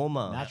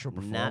performer. Natural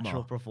performer.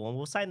 Natural performer. We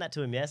were saying that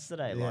to him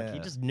yesterday. Like, he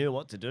Yeah. just knew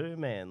what to do,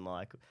 man.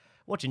 Like,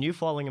 watching you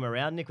following him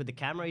around, Nick, with the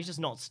camera, he's just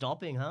not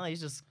stopping, huh?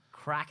 He's just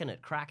cracking it.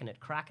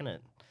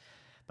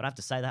 But I have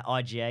to say, that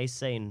IGA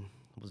scene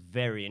was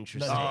very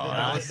interesting.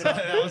 that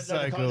was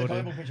so cool, The dude.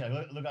 comic book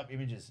picture. Look up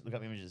images.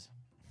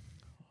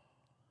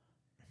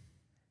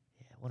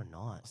 Yeah, what a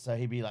night. So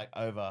he'd be like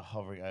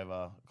hovering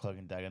over Cloak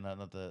and Dagger,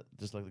 not the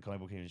just like the comic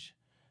book image.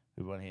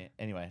 We want here.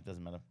 Anyway, it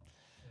doesn't matter.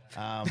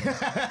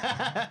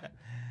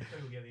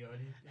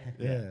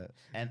 Yeah.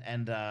 And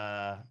actually,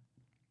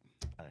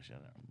 I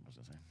don't know what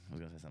I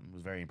was gonna say something. It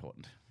was very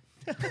important.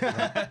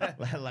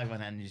 like my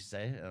nan used to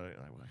say. I can't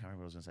remember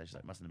what I was gonna say. She's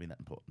like, mustn't have been that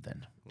important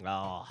then.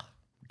 Oh,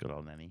 Good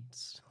old nanny.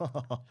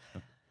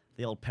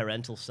 the old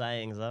parental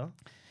sayings, huh?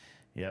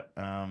 Yep.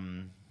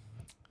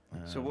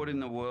 So, what in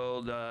the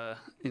world,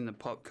 in the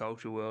pop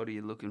culture world, are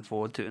you looking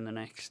forward to in the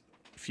next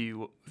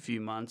few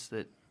months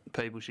that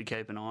people should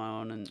keep an eye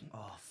on and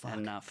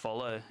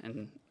follow?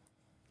 And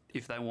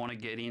if they want to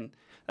get in,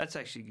 that's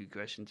actually a good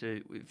question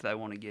too. If they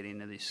want to get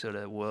into this sort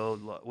of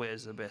world, like,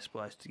 where's the best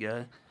place to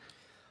go?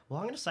 Well,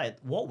 I'm going to say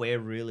what we're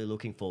really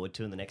looking forward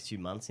to in the next few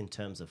months in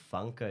terms of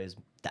Funko is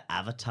the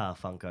Avatar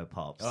Funko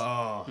Pops.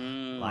 Oh,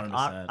 Like,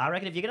 100%. I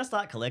reckon if you're going to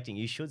start collecting,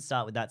 you should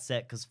start with that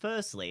set because,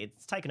 firstly,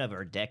 it's taken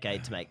over a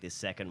decade to make this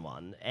second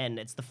one, and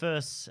it's the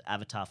first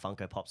Avatar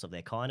Funko Pops of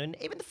their kind, and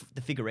even the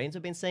figurines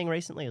we've been seeing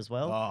recently as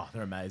well. Oh,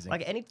 they're amazing.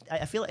 Like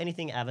I feel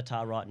anything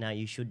Avatar right now,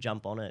 you should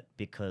jump on it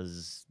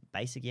because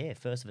first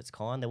of its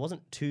kind. There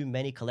wasn't too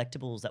many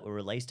collectibles that were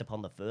released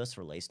upon the first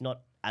release,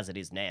 not as it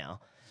is now.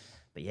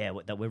 But yeah,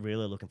 that we're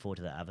really looking forward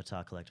to the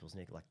Avatar collectibles,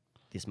 Nick. Like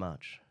this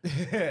much,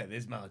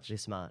 This much.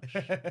 this much.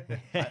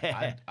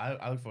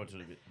 I look forward to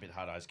it a bit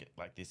harder. I just get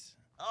like this.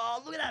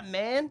 Oh, look at that,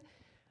 man!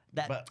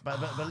 That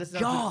But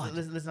listen God. up,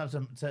 listen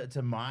up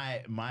to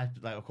my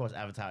like, of course,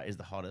 Avatar is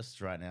the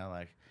hottest right now.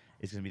 Like,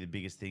 it's going to be the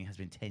biggest thing. It has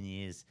been 10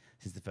 years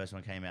since the first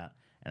one came out,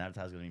 and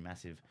Avatar's going to be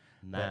massive.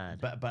 Mad.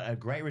 But a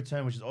great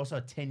return, which is also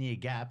a 10-year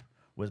gap,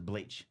 was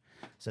Bleach.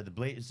 So the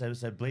Bleach,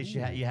 so Bleach,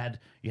 you had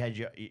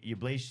your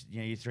Bleach,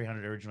 your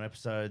 300 original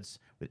episodes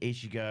with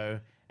Ichigo,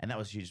 and that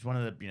was huge. It's one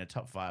of the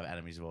top 5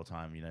 animes of all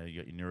time. You got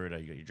your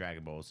Naruto, you got your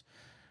Dragon Balls.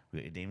 We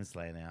got your Demon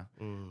Slayer now.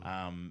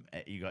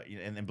 You got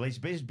and then Bleach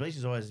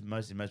is always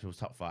most people's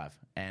top 5.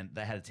 And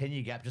they had a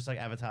 10-year gap just like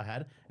Avatar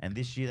had. And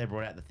this year they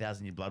brought out the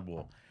 1,000-Year Blood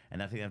War.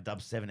 And I think they've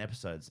dubbed 7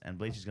 episodes. And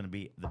Bleach is going to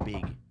be the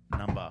big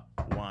number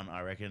 1,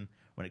 I reckon,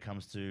 when it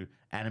comes to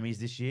animes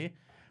this year,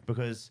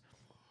 because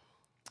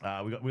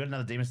we got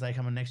another Demon Slayer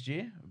coming next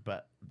year.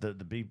 But the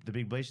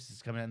big Bleach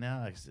is coming out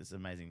now. It's an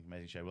amazing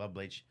show. We love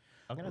Bleach.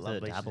 I'm gonna Love have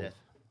to Bleach dabble. death.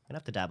 I'm gonna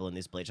have to dabble in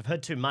this Bleach. I've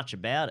heard too much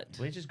about it.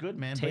 Bleach is good,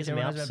 man. Tease Bleach, me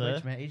everyone up, knows about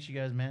sir. Bleach, man.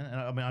 Ichigo's, man.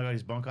 And I got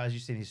his Bonkais.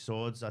 You've seen his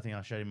swords. I think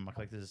I showed him my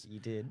collector's. You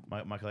did.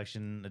 My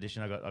collection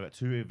edition. I got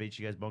 2 of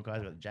Ichigo's Bonkais. I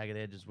got the Jagged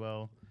Edge as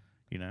well.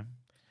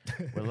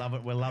 We're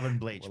loving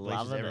Bleach. We're Bleach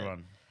is loving it.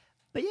 everyone.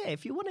 But yeah,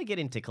 if you want to get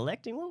into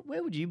collecting,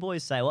 where would you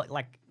boys say?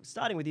 Like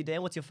starting with you,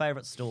 Dan. What's your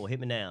favorite store? Hit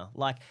me now.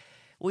 Like.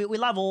 We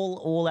love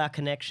all our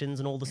connections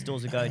and all the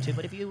stores we go to,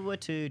 but if you were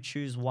to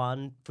choose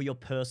one for your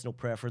personal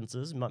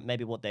preferences,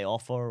 maybe what they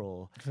offer,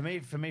 or For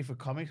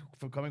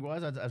comic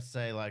wise, I'd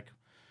say like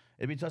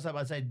it'd be toss up.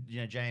 I'd say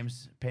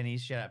James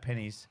Pennies. Shout out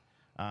Pennies.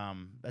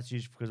 That's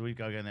huge because we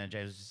go in there.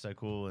 James is just so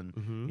cool,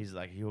 and he's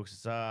like he hooks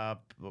us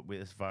up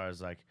with as far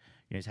as like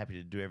he's happy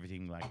to do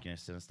everything like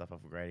sending stuff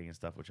off for grading and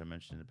stuff, which I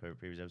mentioned in the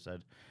previous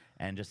episode,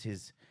 and just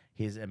his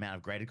amount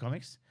of graded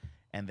comics.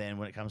 And then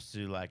when it comes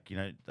to like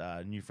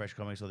new fresh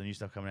comics or the new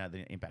stuff coming out,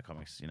 the Impact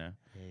comics, Yeah.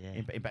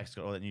 Impact's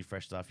got all that new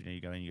fresh stuff.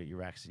 You go in, you got your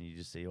racks, and you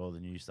just see all the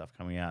new stuff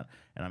coming out.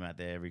 And I'm out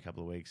there every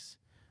couple of weeks,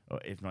 or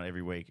if not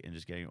every week, and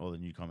just getting all the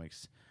new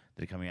comics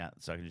that are coming out,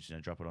 so I can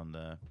just drop it on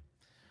the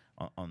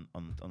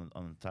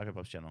Taco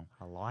Pops channel.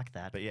 I like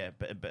that. But yeah,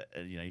 but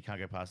you can't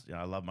go past.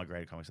 I love my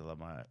graded comics. I love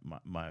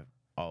my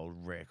old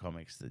rare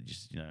comics that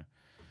just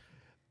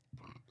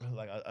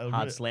like I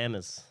Hard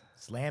slammers.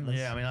 Slammers.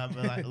 yeah, I mean, I'm,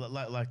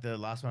 like the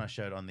last one I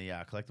showed on the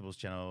collectibles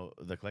channel,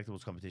 the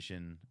collectibles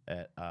competition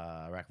at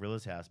Rack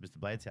Rilla's house, Mr.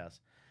 Blade's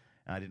house,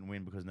 and I didn't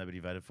win because nobody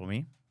voted for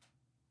me.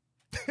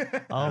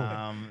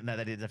 Oh, No,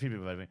 they did. A few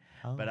people voted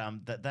for me. Oh. But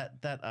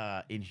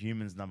that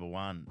Inhumans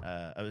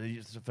 #1, it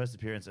was the first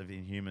appearance of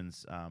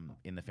Inhumans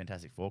in the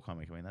Fantastic Four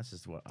comic. I mean, that's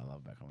just what I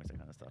love about comics, that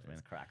kind of stuff, man.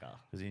 it's cracker.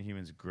 Because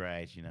Inhumans are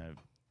great,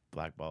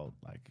 Black Bolt,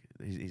 like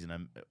he's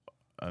an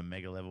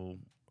omega level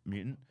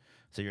mutant.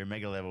 So you're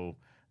omega level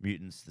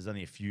mutants. There's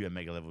only a few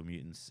omega level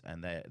mutants,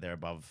 and they're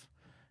above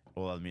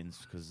all other mutants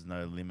because there's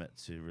no limit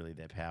to really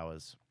their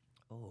powers.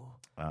 Oh,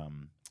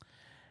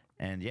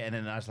 And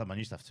then I just love my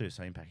new stuff too.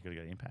 So Impact, you got to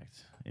go to Impact.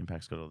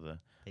 Impact's got all the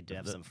they do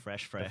have some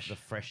fresh. the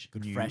fresh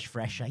new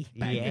Fresh, eh?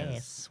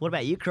 Yes. What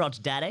about you,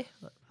 Crotch Daddy?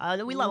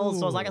 We love all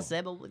stores, like I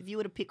said, but if you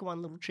were to pick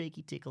one little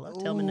cheeky tickler,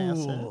 tell me now,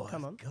 sir. Ooh,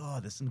 Come on.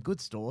 God, there's some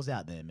good stores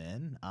out there,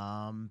 man.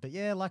 But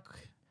yeah, like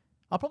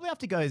I'll probably have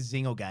to go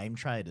Zing or Game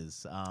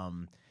Traders.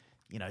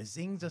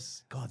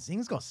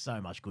 Zing's got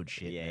so much good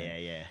shit.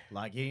 Man. Yeah.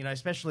 Like,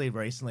 especially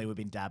recently, we've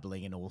been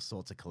dabbling in all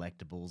sorts of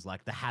collectibles.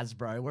 Like the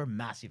Hasbro, we're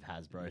massive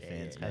Hasbro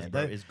fans, man.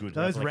 Hasbro is good.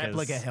 Those Replicas.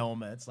 replica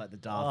helmets, like the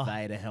Darth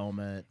Vader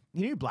helmet,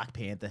 Black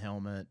Panther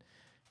helmet,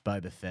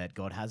 Boba Fett.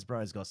 God,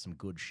 Hasbro's got some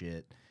good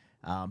shit.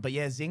 But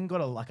yeah, Zing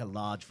got a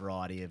large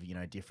variety of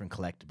different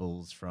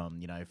collectibles,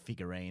 from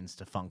figurines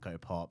to Funko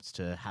Pops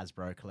to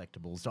Hasbro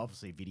collectibles to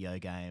obviously video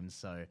games.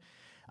 So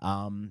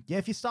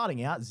if you're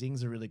starting out,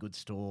 Zing's a really good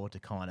store to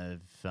kind of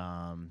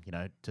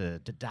to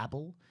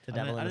dabble. To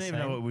dabble I in don't the even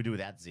know same. what we do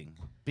without Zing.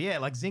 But yeah,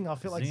 like Zing, I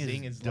feel like Zing is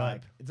Zing is dope.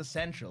 like it's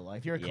essential. Like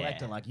if you're a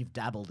collector, Yeah. like you've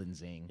dabbled in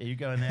Zing. Yeah, you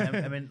go in there.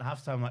 I mean,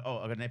 half the time, like, oh,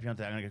 I got an Epion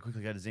today. I'm gonna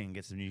quickly go to Zing and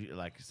get some new,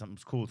 like, something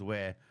cool to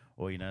wear,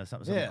 or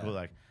something Yeah. cool.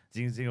 Like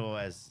Zing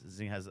has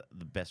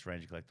the best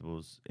range of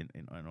collectibles in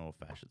all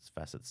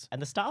facets. And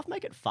the staff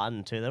make it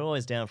fun too. They're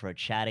always down for a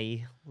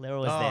chatty. They're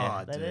always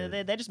Oh, there.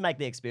 dude. They just make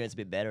the experience a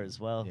bit better as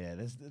well. Yeah,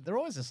 they're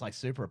always just like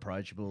super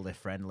approachable. They're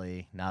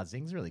friendly. Nah,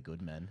 Zing's really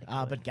good, man.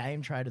 But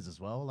Game Traders as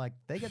well. Like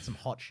they get some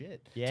hot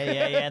shit.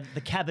 Yeah. The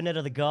Cabinet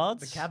of the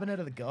Gods. The Cabinet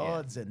of the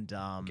Gods and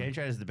Game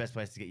Trader is the best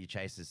place to get your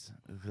chases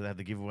because they have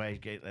the giveaway.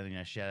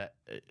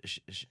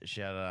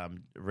 Shout out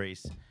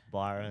Reese,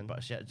 Byron.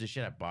 but shout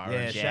out Byron.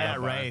 yeah, shout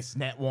out Race,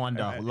 Net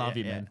Wonder, love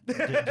you, man.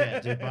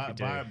 Dude,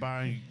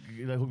 Byron,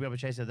 hook me up a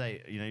chase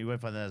today. You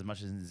won't find that as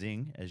much in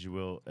Zing as you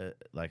will.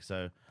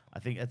 So I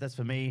think that's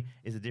for me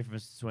is the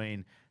difference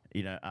between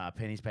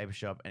Penny's Paper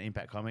Shop and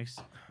Impact Comics.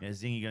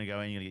 Zing, you're gonna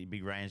go in, you're gonna get your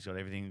big range, got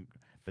everything.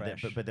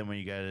 But then when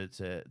you go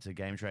to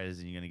Game Traders,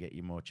 and you're gonna get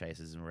your more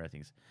chases and rare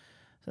things.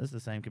 So it's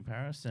the same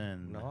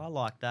comparison. No, I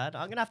like that.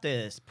 I'm gonna have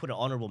to put an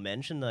honourable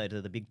mention though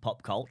to the big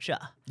pop culture.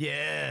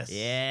 Yes.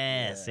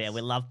 Yes. Yeah, we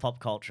love pop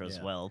culture as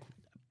Yeah. well.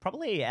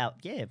 Probably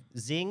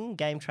Zing,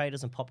 Game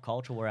Traders, and pop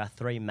culture were our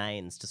three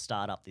mains to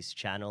start up this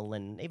channel,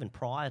 and even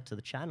prior to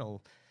the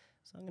channel.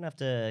 So I'm gonna have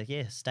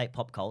to state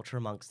pop culture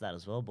amongst that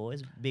as well,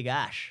 boys. Big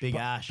Ash. Big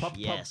Ash. Pop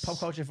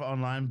culture for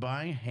online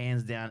buying,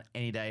 hands down,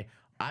 any day.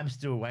 I'm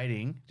still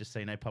waiting. Just so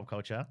you know, pop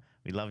culture,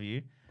 we love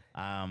you.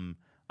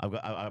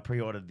 I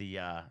pre-ordered the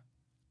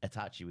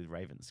Itachi with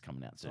Ravens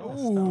coming out soon.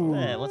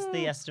 Yeah, what's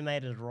the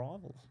estimated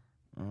arrival?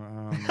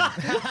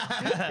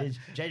 It's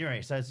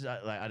January, so it's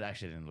I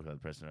actually didn't look at the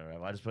press.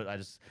 I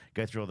just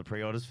go through all the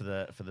pre-orders for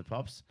the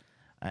pops,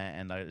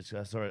 and I saw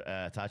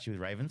Itachi with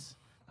Ravens,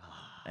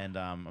 and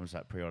I'm just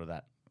like pre-order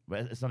that. But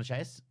it's not a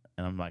chase,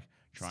 and I'm like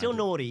Still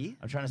naughty.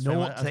 I'm trying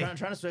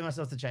to swing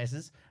myself to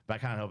chases, but I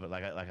can't help it.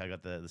 Like I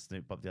got the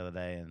Snoop Pop the other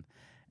day,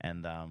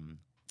 and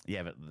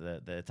but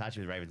the Itachi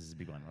with Ravens is a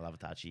big one. I love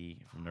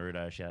Itachi from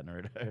Naruto. Shout out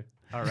Naruto.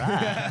 All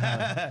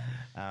right.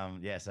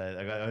 So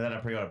I got that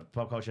on pre-order.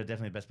 Pop culture,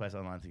 definitely the best place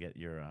online to get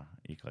your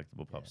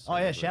collectible pops. Oh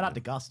yeah, shout out to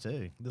Gus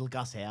too, little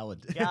Gus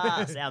Howard.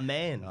 Gus, our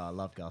man. Oh, I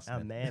love Gus. Oh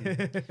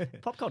man,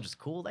 pop culture's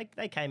cool.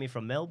 They came here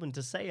from Melbourne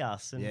to see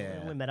us, and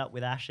Yeah. we met up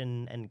with Ash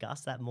and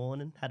Gus that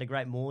morning. Had a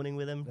great morning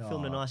with them.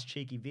 Filmed a nice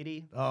cheeky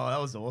video. Oh, that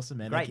was awesome,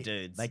 man. Great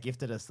dudes. They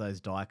gifted us those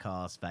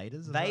die-cast Vaders.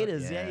 is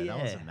Vaders, it? yeah.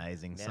 That was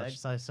amazing. Yeah,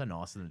 So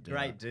nice of them to do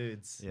Great that.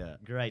 dudes. Yeah.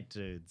 Great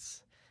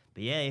dudes.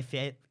 But yeah, if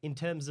in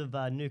terms of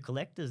new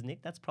collectors,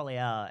 Nick, that's probably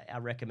our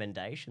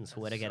recommendations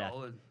for where to get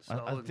our.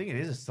 Solid. I think it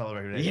is a solid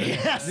recommendation.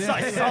 Yeah,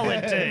 so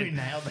solid, We dude.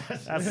 nailed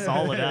that. That's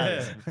solid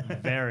as.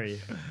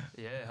 Very.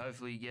 Yeah,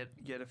 hopefully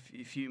get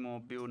a few more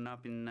building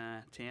up in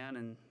town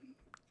and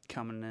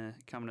coming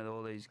to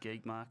all these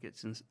geek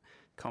markets and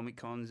comic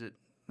cons that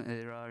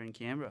there are in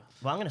Canberra.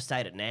 Well, I'm going to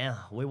state it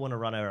now. We want to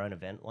run our own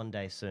event one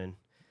day soon.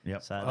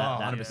 Yep. So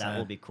that 100%.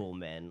 will be cool,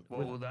 man.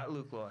 What will that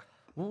look like?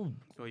 Well,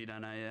 Or you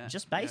don't know yet?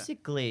 just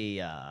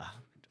basically,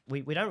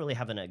 we don't really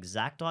have an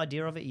exact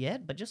idea of it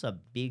yet, but just a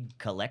big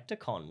collector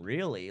con,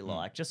 really.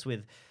 Like, just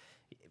with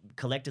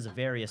collectors of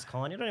various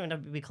kind. You don't even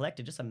have to be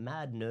collector, just a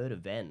mad nerd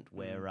event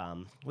where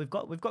we've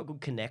got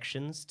good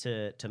connections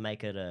to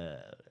make it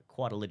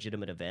quite a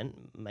legitimate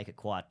event, make it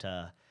quite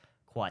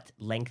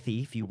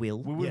lengthy, if you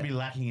will. We wouldn't be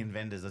lacking in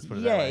vendors. Let's put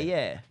it that Yeah,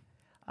 way.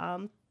 yeah.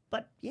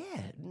 But yeah,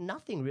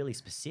 nothing really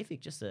specific.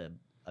 Just a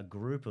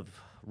group of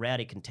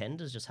rowdy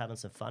contenders just having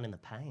some fun in the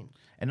pain.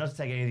 And not to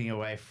take anything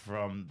away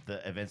from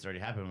the events that already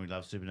happened. We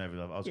love Supernova, we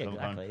love Oz Yeah, Comic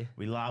Con, exactly.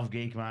 we love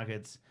geek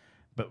markets,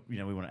 but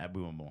we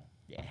want more.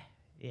 Yeah.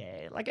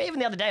 Yeah, like even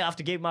the other day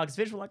after Geek Markets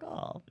Fish, we're like,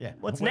 oh, Yeah.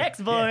 what's Well, next,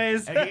 yeah.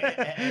 boys?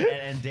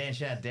 And Dan,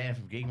 shout out Dan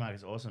from Geek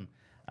Markets, awesome.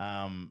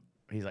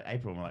 He's like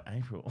April. I'm like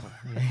April.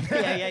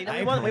 yeah,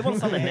 we want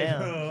something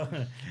now.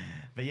 April.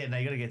 But yeah, no,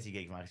 you got to get to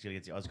your Geek Markets, you got to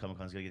get to your Oz Comic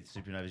Cons, you got to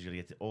get to Supernovas, you got to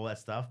get to all that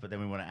stuff. But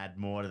then we want to add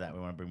more to that. We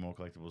want to bring more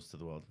collectibles to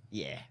the world.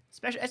 Yeah,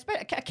 especially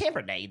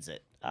Canberra needs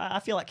it. I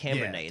feel like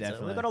Canberra Yeah, needs it.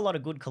 definitely. We've got a lot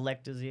of good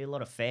collectors here, a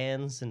lot of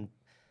fans, and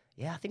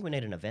yeah, I think we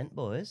need an event,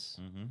 boys.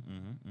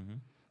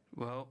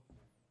 Well,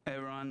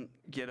 everyone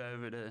get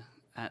over to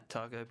at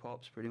Taco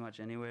Pops pretty much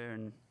anywhere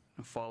and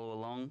follow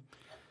along.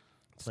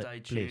 Stay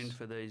tuned please.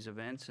 for these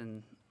events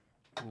and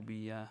we'll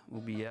be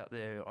out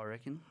there, I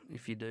reckon.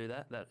 If you do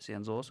that, that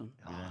sounds awesome.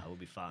 It will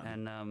be fun.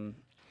 And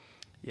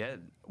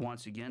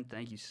once again,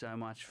 thank you so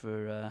much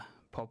for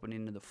popping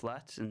into the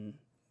flats and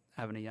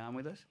having a yarn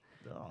with us.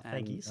 Oh,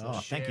 thank you, and sir. Oh,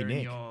 thank you, sharing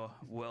Nick. your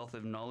wealth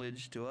of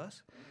knowledge to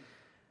us.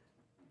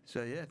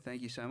 So yeah,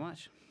 thank you so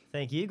much.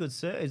 Thank you, good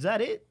sir. Is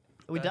that it?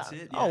 Are we That's done?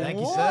 it, Oh, yeah. Thank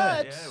you, sir.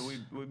 what? Yeah,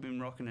 we've been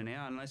rocking an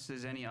hour. Unless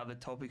there's any other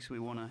topics we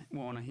wanna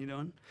hit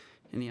on,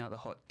 any other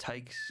hot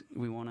takes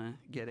we wanna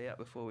get out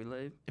before we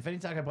leave. If any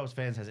Taco Pops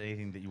fans has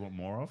anything that you want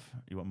more of,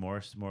 you want more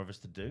of us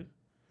to do,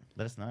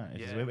 let us know.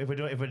 Yeah. If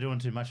we're doing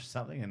too much of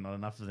something and not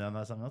enough of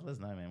something else, let us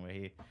know, man. We're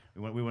here.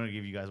 We want to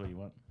give you guys what you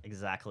want.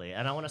 Exactly.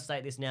 And I want to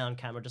state this now on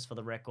camera just for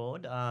the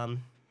record.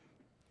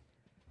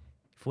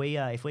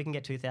 If we can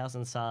get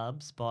 2,000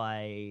 subs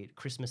by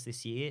Christmas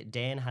this year,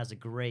 Dan has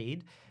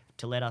agreed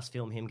to let us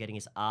film him getting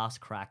his ass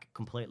crack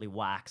completely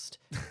waxed,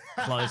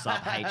 close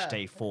up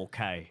HD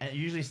 4K. And it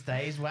usually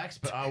stays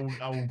waxed, but I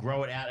will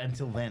grow it out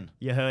until then.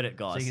 You heard it,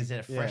 So guys. you can get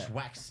a fresh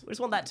wax. We just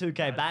want that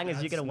 2K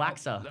bangers. You get a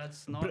That's waxer.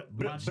 That's not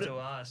much to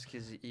ask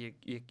because you're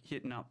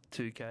hitting up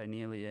 2K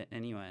nearly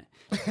anyway.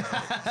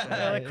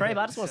 Crave,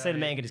 I just want to see the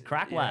man get his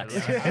crack waxed.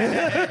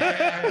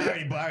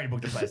 I already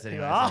booked the place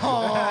anyway. so-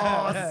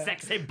 Oh,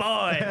 sexy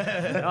boy.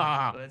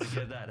 Ah. Let's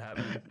get that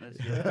happening. Let's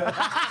get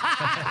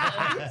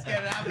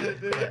that.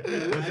 We'll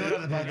do it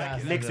on the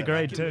podcast. Nick's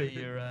agreed That too.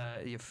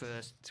 can be your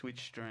first Twitch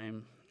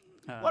stream.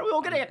 What are we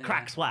all going to get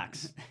cracks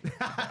wax? You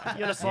want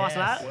to slice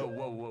Yes. that?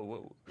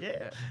 Whoa.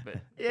 Yeah. But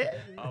Yeah.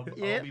 I'll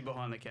Yeah. be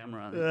behind the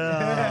camera.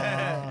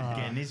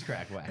 Getting his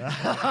crack wax.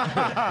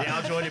 Yeah,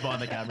 I'll join you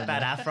behind the camera.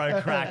 That afro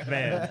crack,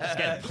 man. Just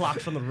get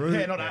plucked from the roof.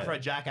 Yeah, not Afro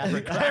Jack,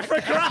 Afro Crack. Afro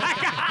crack.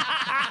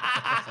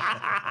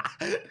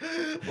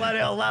 Bloody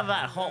hell, love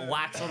that hot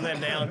wax on there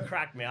now and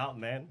crack me up,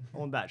 man. I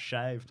want that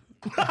shaved.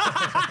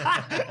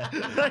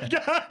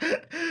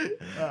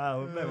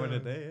 Oh, what a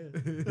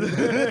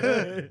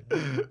day.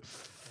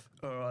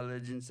 All right,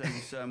 legends. Thank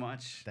you so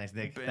much. Thanks,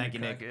 Nick. Been Thank a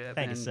you, Nick. cracker ep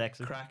Thank you, and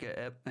Sexy. Cracker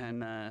ep, and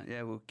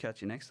yeah, we'll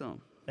catch you next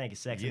time. Thank you,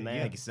 sexy You-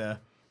 man. Thank you, sir.